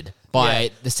dominated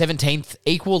by the 17th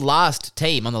equal last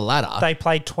team on the ladder. They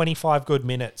played 25 good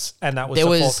minutes, and that was There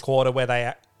the was- fourth quarter where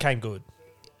they came good.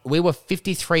 We were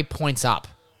 53 points up,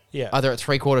 Yeah. either at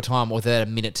 3/4 time or with a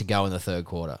minute to go in the third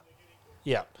quarter.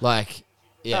 Yeah. Like,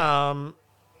 yeah.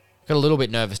 Got a little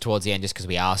bit nervous towards the end just because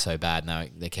we are so bad. No,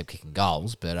 they kept kicking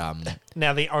goals, but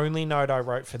Now, the only note I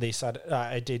wrote for this,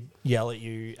 I did yell at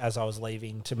you as I was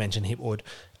leaving to mention Hipwood.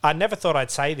 I never thought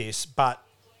I'd say this, but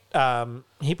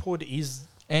Hipwood is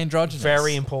Androgynous.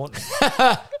 very important.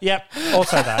 Yep,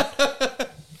 also that.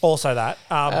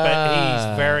 But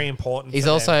he's very important. he's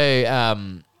for also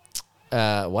them.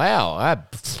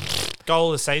 Goal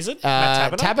of the season,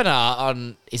 Matt Taberner? Taberner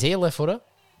on. Is he a left footer?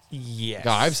 Yes.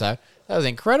 I hope so. That was an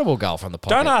incredible goal from the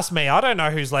pocket. Don't ask me. I don't know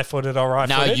who's left-footed or No,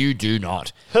 right-footed. you do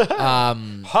not.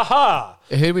 Ha-ha!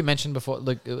 Who did we mention before?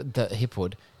 Look, the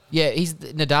Hipwood. Yeah, he's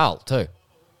Nadal too.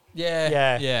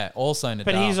 Yeah. Also Nadal.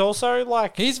 But he's also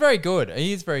like... He's very good.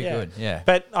 He's very good. Yeah.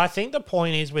 But I think the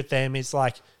point is with them is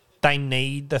like they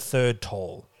need the third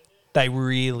tall. They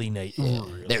really need...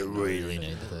 They really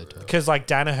need the third time. Because like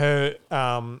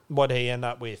Danaher, what did he end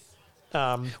up with? they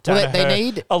Danaher,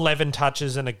 need- 11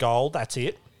 touches and a goal. That's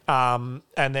it. And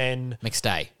then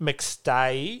McStay.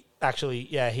 McStay, actually,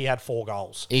 he had 4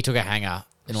 goals. He took a hanger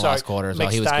in the last quarter as well.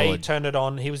 He was McStay good. turned it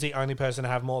on. He was the only person to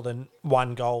have more than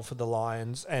 1 goal for the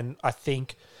Lions. And I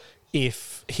think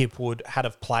if Hipwood had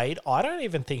have played, I don't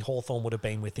even think Hawthorn would have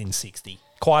been within 60.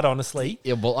 Quite honestly.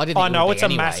 Yeah, well, I didn't think I it know would it's be a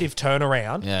anyway. massive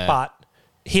turnaround, Yeah. but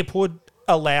Hipwood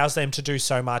allows them to do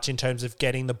so much in terms of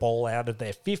getting the ball out of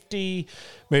their 50,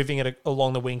 moving it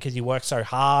along the wing because he works so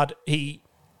hard.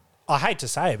 I hate to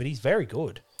say it, but he's very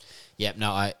good. Yep.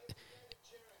 No,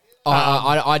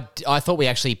 I thought we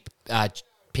actually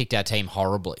picked our team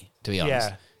horribly. To be honest,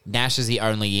 Yeah. Nash is the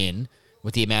only in.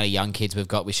 With the amount of young kids we've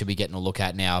got, we should be getting a look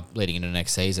at now leading into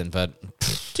next season. But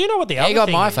Do you know what the Yeah, other you got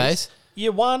thing my is? face.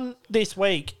 You won this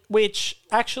week, which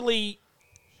actually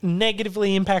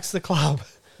negatively impacts the club.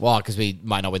 why? Because we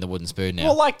might not win the wooden spoon now.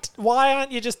 Well, like, why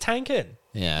aren't you just tanking?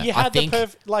 Yeah, You I had think- the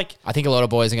perfect, like, I think a lot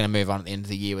of boys are going to move on at the end of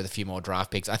the year with a few more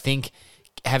draft picks. I think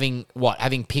having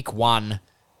pick 1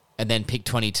 and then pick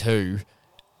 22,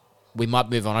 we might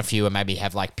move on a few and maybe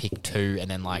have like pick 2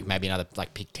 and then like maybe another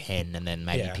like pick 10 and then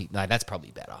maybe Yeah. pick that's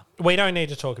probably better. we don't need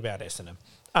to talk about Essendon.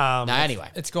 No, anyway,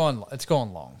 It's gone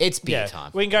long. it's beer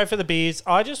time. We can go for the beers.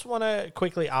 I just want to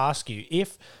quickly ask you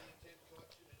if...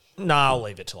 No, I'll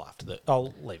leave it till after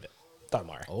I'll leave it. Don't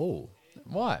worry. Oh,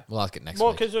 Why? we'll ask it next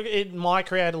Well, week. because it might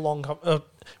create a long...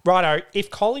 righto, if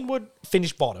Collingwood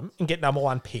finish bottom and get number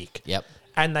 1 pick... Yep.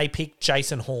 And they pick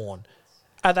Jason Horn,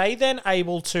 are they then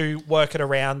able to work it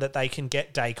around that they can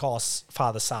get Dacos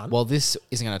father-son? Well, this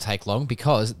isn't going to take long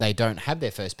because they don't have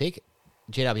their first pick.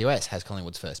 GWS has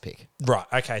Collingwood's first pick. Right,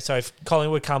 okay. So if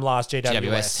Collingwood come last,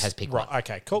 GWS has pick right, 1.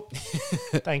 okay, cool.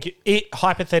 Thank you.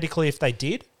 Hypothetically, if they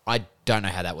did, I don't know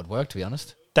how that would work, to be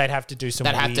honest. they'd have to do some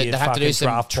They'd have to do fucking some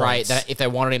draft trade. points. If they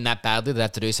wanted him that badly, they'd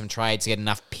have to do some trades to get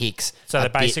enough picks. So A they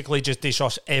bit- basically just dish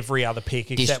off every other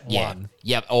pick except one.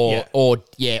 Yep.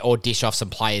 Yeah. Or dish off some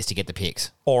players to get the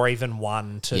picks. Or even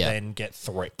one to Yeah. then get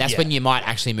 3. That's Yeah. when you might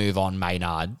actually move on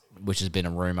Maynard, which has been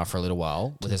a rumour for a little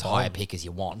while, with as high a pick as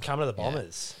you want. Come to the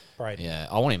Bombers. Brady. Yeah,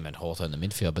 I want him at Hawthorn in the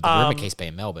midfield, but the rumour keeps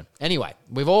being Melbourne. Anyway,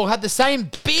 we've all had the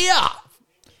same beer,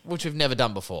 which we've never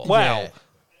done before. Well,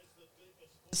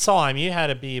 Simon, you had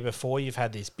a beer before you've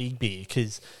had this big beer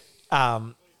because,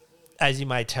 as you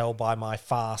may tell by my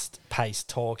fast-paced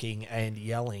talking and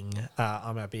yelling,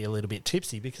 I might be a little bit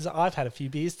tipsy because I've had a few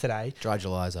beers today. Dry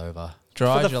July's over.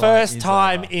 For the first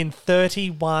time in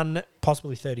 31,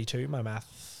 possibly 32, my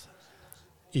math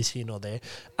is here nor there,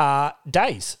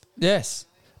 days. Yes.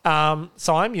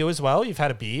 So I'm you as well. You've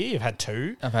had a beer. You've had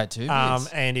two. I've had 2 beers.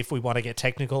 And if we want to get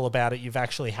technical about it, you've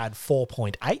actually had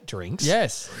 4.8 drinks.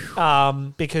 Yes.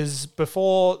 Because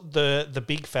before the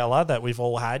big fella that we've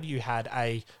all had, you had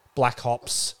a Black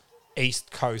Hops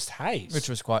East Coast Haze, Which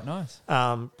was quite nice.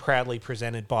 proudly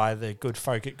presented by the good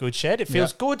folk at Good Shed. It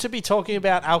feels good to be talking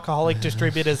about alcoholic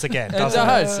distributors again, It doesn't it?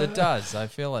 does. It does. I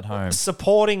feel at home.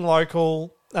 Supporting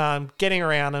local, getting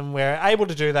around, and we're able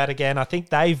to do that again. I think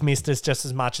they've missed us just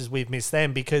as much as we've missed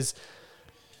them, because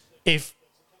if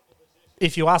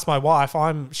you ask my wife,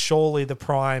 I'm surely the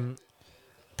prime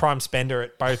spender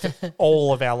at both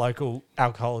all of our local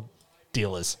alcohol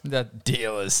dealers. The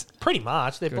dealers. Pretty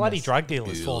much. They're bloody drug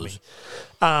dealers for me.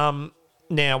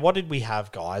 Now, what did we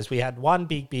have, guys? We had one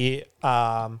big beer.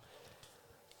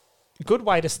 Good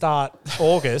way to start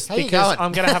August, How you because going?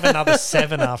 I'm going to have another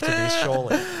 7 after this,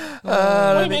 surely.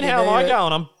 What do you mean, how am I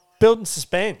going? I'm building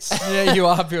suspense. Yeah, you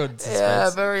are building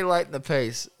suspense. very late in the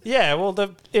piece. Yeah, well,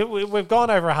 we've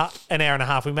gone over an hour and a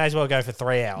half. We may as well go for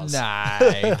 3 hours.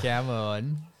 No, come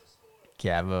on.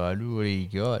 Come on. What do you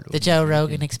got? The Joe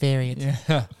Rogan experience.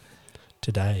 Yeah.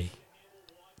 Today,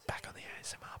 back on the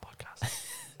ASMR podcast,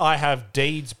 I have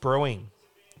Deeds Brewing,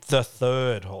 the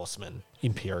Third Horseman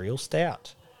Imperial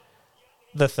Stout.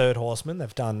 The Third Horseman,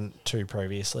 they've done 2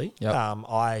 previously. Yep.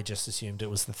 I just assumed it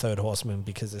was the Third Horseman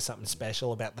because there's something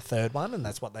special about the third one, and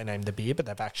that's what they named the beer, but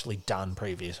they've actually done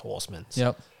previous Horsemans.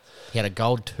 Yep. He had a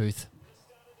gold tooth.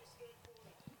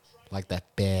 Like that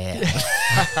bear.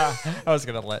 I was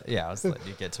letting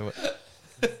you get to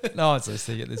it. No one's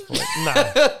listening at this point. No.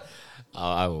 Oh,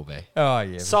 I will be. Oh,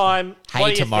 yeah. So what Hey, do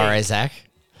you tomorrow, think? Zach.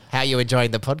 How you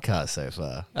enjoying the podcast so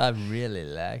far? I'm really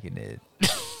liking it.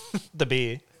 The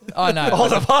beer. Oh, no.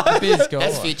 The beer's gone.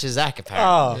 That's future Zach,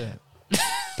 apparently. Oh, Yeah.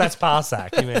 that's past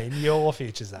Zach. You mean your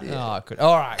future Zach. Oh, good.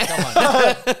 All right,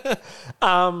 come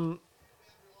on.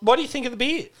 What do you think of the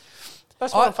beer?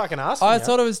 That's what I'm fucking asking. I you.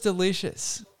 thought it was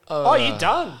delicious. Oh, you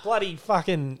done? Bloody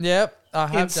fucking Yep, I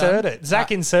have insert done. it. Zach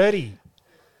Inserty.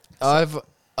 I've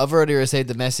already received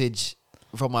the message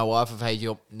from my wife of, hey, do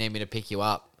you need me to pick you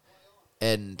up?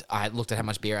 And I had looked at how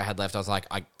much beer I had left. I was like,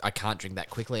 I can't drink that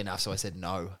quickly enough. So I said,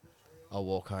 no, I'll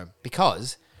walk home.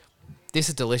 Because this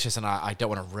is delicious and I don't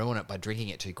want to ruin it by drinking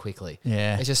it too quickly.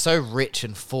 Yeah. It's just so rich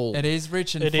and full. It is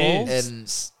rich and It full. is.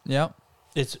 And Yep.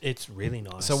 It's really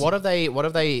nice. so what have they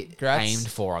Grats. aimed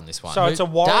for on this one? So it's a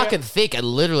warrior, Dark and thick are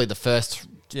literally the first,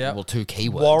 Yep. 2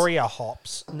 keywords. warrior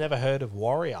hops. Never heard of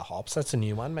warrior hops. That's a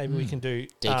new one. Maybe we can do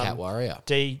Decat Warrior.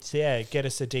 Get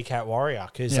us a Decat Warrior,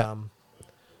 because Yeah.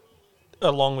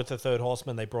 along with the Third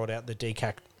Horseman, they brought out the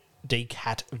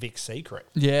Decat Vic Secret.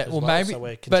 Yeah, as well, maybe. So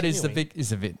we're But is the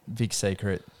continuing. Vic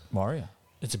Secret Warrior?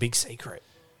 It's a big secret.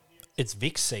 It's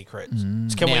Vic's secret.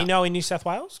 Mm. Can we Now- know in New South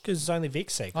Wales? Because it's only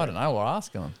Vic's secret. I don't know. We'll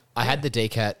ask them. I had the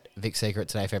Decat Vic Secret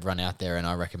today for everyone out there, and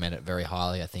I recommend it very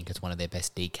highly. I think it's one of their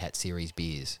best Decat series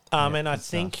beers. And I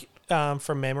think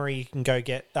from memory, you can go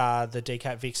get the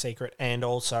Decat Vic Secret and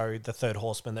also the Third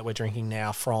Horseman that we're drinking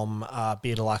now from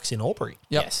Beer Deluxe in Albury.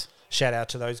 Yep. Yes. Shout out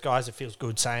to those guys. It feels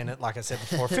good saying it. Like I said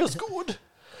before, it feels good.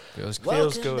 Feels good.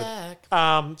 Feels good.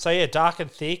 So yeah, Dark and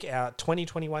Thick, our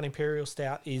 2021 Imperial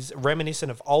Stout is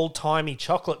reminiscent of old-timey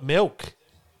chocolate milk.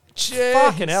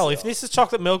 Fucking hell. If this is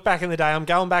chocolate milk back in the day, I'm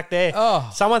going back there. Oh.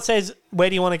 Someone says, where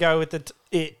do you want to go with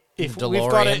if we've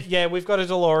got it? DeLorean. Yeah, we've got a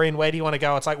DeLorean. Where do you want to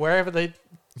go? It's like wherever the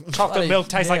chocolate Bloody- milk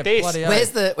tastes yeah, like this. bloody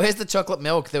hell. Where's the chocolate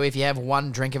milk though? If you have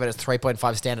one drink of it, it's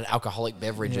 3.5 standard alcoholic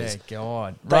beverages. Yeah, go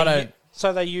on.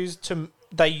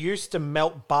 They used to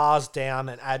melt bars down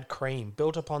and add cream,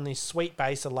 built upon this sweet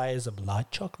base of layers of light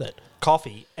chocolate,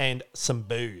 coffee, and some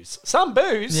booze. Some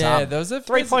booze. Yeah, there was a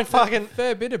 3 fucking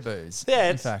fair bit of booze. Yeah,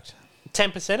 in it's- fact,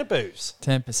 10% of booze.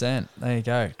 10%. There you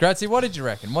go. Grazie, what did you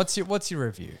reckon? What's your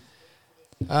review?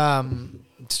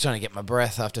 Just trying to get my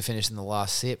breath after finishing the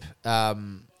last sip.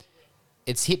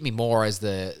 It's hit me more as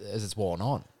it's worn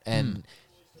on, and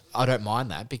I don't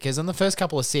mind that because on the first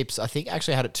couple of sips, I think I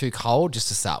actually had it too cold just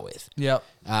to start with. Yep.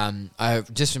 I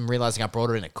just been realizing I brought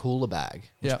it in a cooler bag,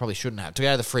 which Yeah. I probably shouldn't have. Took it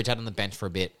out of the fridge, had it on the bench for a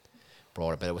bit,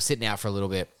 brought it, but it was sitting out for a little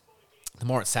bit. The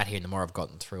more it sat here and the more I've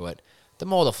gotten through it, the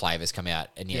more the flavors come out.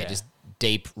 And yeah, Yeah. just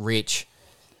deep, rich,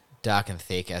 dark and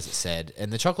thick, as it said.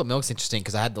 And the chocolate milk's interesting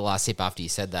because I had the last sip after you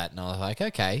said that, and I was like,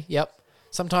 okay, yep.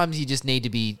 Sometimes you just need to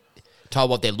be told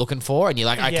what they're looking for, and you're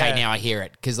like, okay, Yeah. now I hear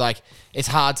it. Because like it's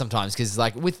hard sometimes because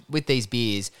like with these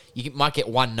beers, might get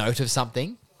one note of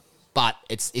something, but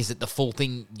is it the full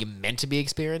thing you're meant to be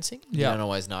experiencing? You Yeah. don't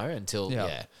always know until Yeah.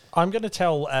 yeah. I'm going to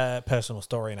tell a personal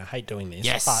story, and I hate doing this.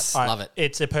 Yes, but love it.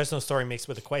 It's a personal story mixed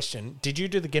with a question. Did you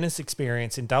do the Guinness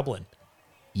experience in Dublin?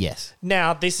 Yes.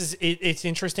 Now, it's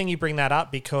interesting you bring that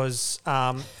up because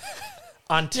Yeah,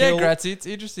 until Gratzy, it's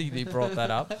interesting that you brought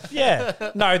that up.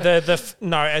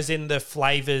 no, as in the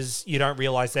flavors, you don't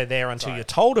realize they're there until you're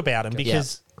told about them.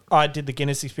 Because I did the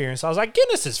Guinness experience, I was like,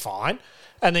 Guinness is fine,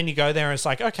 and then you go there and it's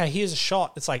like, okay, here's a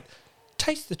shot. It's like,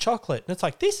 taste the chocolate, and it's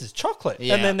like, this is chocolate,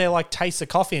 Yeah. and then they're like, taste the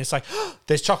coffee, and it's like, oh,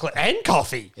 there's chocolate and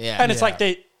coffee, Yeah. and it's Yeah. like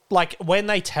they. Like, when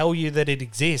they tell you that it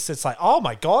exists, it's like, oh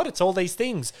my God, it's all these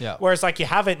things. Yeah. Whereas, like, you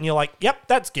have it and you're like, yep,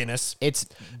 that's Guinness. It's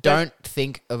don't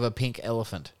think of a pink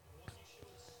elephant.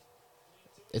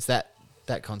 It's that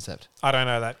concept. I don't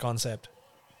know that concept.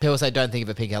 People say don't think of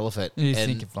a pink elephant. You and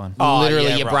think of one. Oh, literally,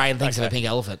 yeah, your right. brain thinks of a Okay. pink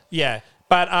elephant. Yeah.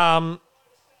 But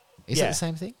Is Yeah. it the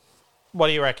same thing? what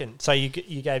do you reckon? So you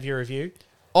gave your review?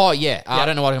 Oh, yeah. I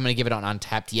don't know what I'm going to give it on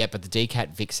Untapped yet, but the Decat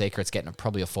Vic Secret's getting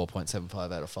probably a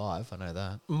 4.75 out of 5. I know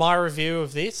that. My review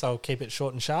of this, I'll keep it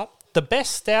short and sharp. The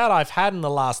best stout I've had in the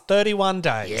last 31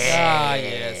 days. Ah,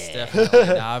 yes, definitely.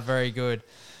 No, very good.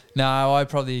 No, I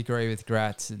probably agree with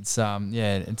Gratz. It's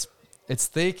it's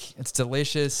thick, it's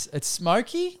delicious, it's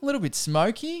smoky, a little bit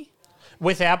smoky.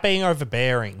 Without being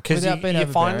overbearing. Because you Without being find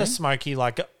overbearing. the smoky,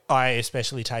 like, I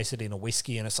especially taste it in a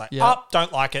whiskey, and it's like, Yeah. oh,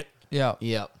 don't like it. Yeah,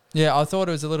 Yep. yeah. I thought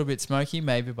it was a little bit smoky,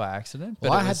 maybe by accident.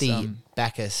 But Well, it I had was, the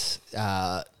Bacchus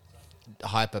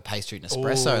Hyper Pastry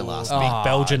Nespresso last Big night.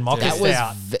 Belgian mocha That was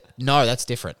stout. no, that's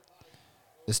different.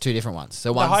 There's two different ones. So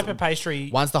The one's hyper pastry.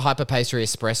 one's the Hyper Pastry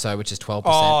Espresso, which is 12%,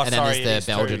 Oh, and then sorry, it there's is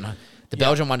the Belgian. too. The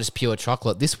Belgian one is pure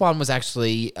chocolate. This one was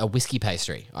actually a whiskey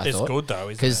pastry. I It's thought good though,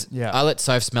 isn't because it? Yeah. I let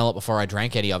Soph smell it before I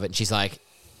drank any of it, and she's like,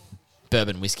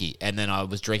 "Bourbon whiskey," and then I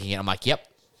was drinking it. I'm like, "Yep."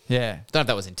 yeah. Don't know if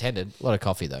that was intended. A lot of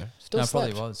coffee though. Still No,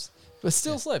 probably slept. was. But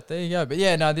still slept. There you go. But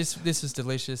yeah, no, this was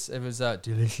delicious. It was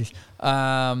delicious.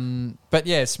 But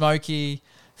yeah, smoky,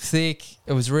 thick.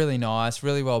 It was really nice,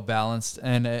 really well balanced,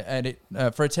 and it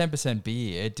for a 10%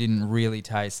 beer, it didn't really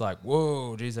taste like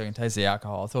whoa, geez, I can taste the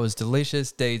alcohol. I thought it was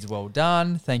delicious. Deeds well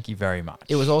done. Thank you very much.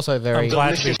 It was also I'm very.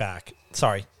 glad to be back.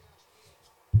 Sorry.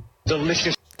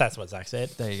 Delicious. That's what Zach said.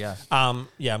 There you go.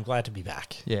 Yeah, I'm glad to be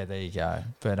back. Yeah, there you go.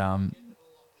 But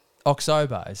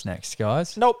October is next,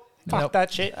 guys. Nope. Fuck Nope.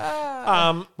 that shit.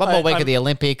 One more week of the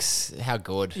Olympics. How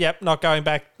good. Yep, not going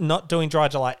back, not doing Dry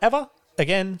July ever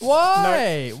again.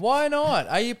 Why? Why not?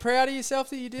 Are you proud of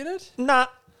yourself that you did it? No, nah,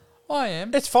 I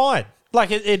am. it's fine. Like,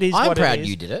 it is I'm what proud it is.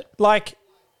 you did it. Like,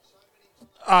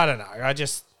 I don't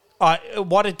know.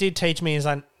 What it did teach me is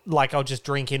I'll just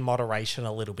drink in moderation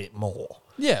a little bit more.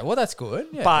 Yeah, well, that's good.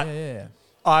 Yeah, But- yeah.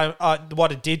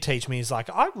 What it did teach me is like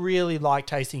I really like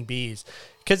tasting beers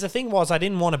because the thing was I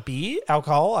didn't want a beer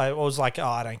alcohol. I was like, oh,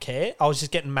 I don't care. I was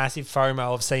just getting massive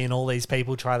FOMO of seeing all these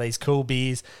people try these cool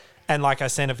beers, and like I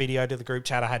sent a video to the group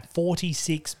chat. I had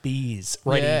 46 beers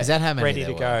ready. Yeah. Is that how many ready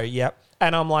there to go? Yep.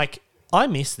 And I'm like, I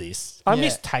miss this. I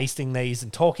miss Yeah. tasting these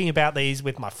and talking about these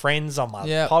with my friends on my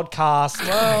Yeah. podcast.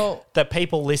 Well, that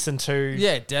people listen to.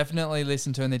 yeah, definitely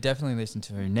listen to, and they definitely listen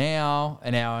to now.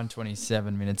 An hour and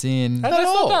 27 minutes in. And that's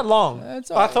not that long.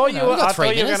 That's I all thought right. you No, were. we got I 3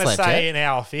 thought you were minutes going to left, say yeah. an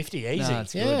hour 50. Easy. No,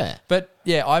 it's good. Yeah. But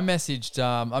yeah, I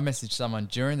messaged someone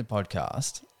during the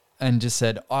podcast and just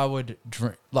said I would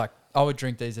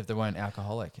drink these if they weren't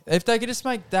alcoholic. If they could just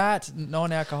make that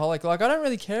non-alcoholic, like I don't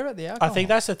really care about the I alcohol. think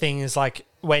that's the thing is like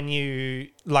when you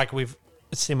like we've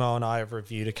Simo and I have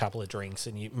reviewed a couple of drinks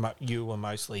and you were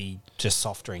mostly just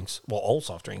soft drinks, well all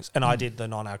soft drinks, and I did the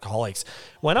non-alcoholics.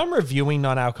 When I'm reviewing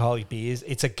non-alcoholic beers,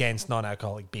 it's against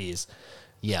non-alcoholic beers.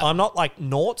 Yeah. I'm not like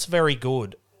Naught's very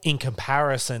good in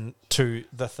comparison to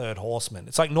the Third Horseman.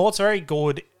 It's like Naught's very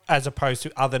good as opposed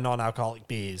to other non-alcoholic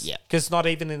beers. Yeah. Because it's not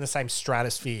even in the same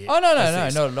stratosphere. Oh no,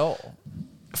 as this. not at all.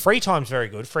 Free Time's very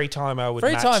good. Free Time I would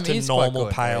Free match Time to is quite normal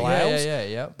good. pale Yeah, ales.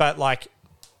 yeah. But like,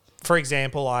 for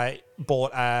example, I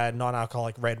bought a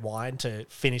non-alcoholic red wine to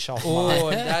finish off my... Oh,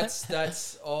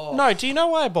 that's oh. No, do you know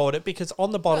why I bought it? Because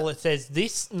on the bottle it says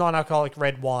this non-alcoholic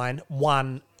red wine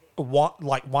won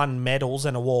medals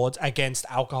and awards against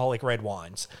alcoholic red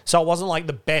wines. So it wasn't like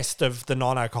the best of the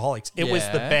non-alcoholics. It was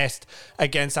the Yeah. best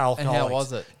against alcoholics.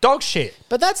 was it? Dog shit.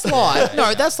 But that's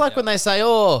like that's like when they say,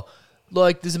 "Oh,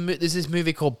 like there's this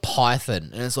movie called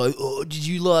Python," and it's like, "Oh, did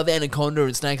you love Anaconda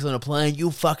and Snakes on a Plane?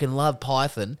 You'll fucking love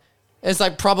Python." And it's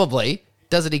like, probably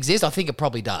does it exist? I think it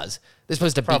probably does. There's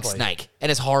supposed to be a big Probably. snake,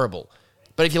 and it's horrible.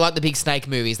 But if you like the big snake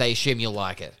movies, they assume you'll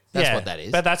like it. That's what that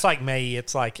is. But that's like me.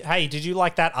 It's like, hey, did you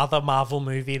like that other Marvel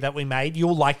movie that we made?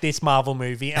 You'll like this Marvel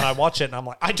movie. And I watch it and I'm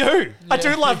like, I do. I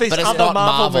do love this But it's other not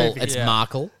Marvel Marvel. movie. It's Yeah.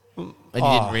 Markle, and you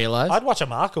Oh, didn't realize I'd watch a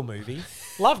Marvel movie.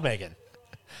 Love Megan.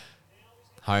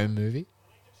 home movie.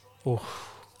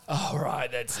 All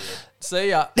right, that's it. See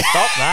ya. Stop that.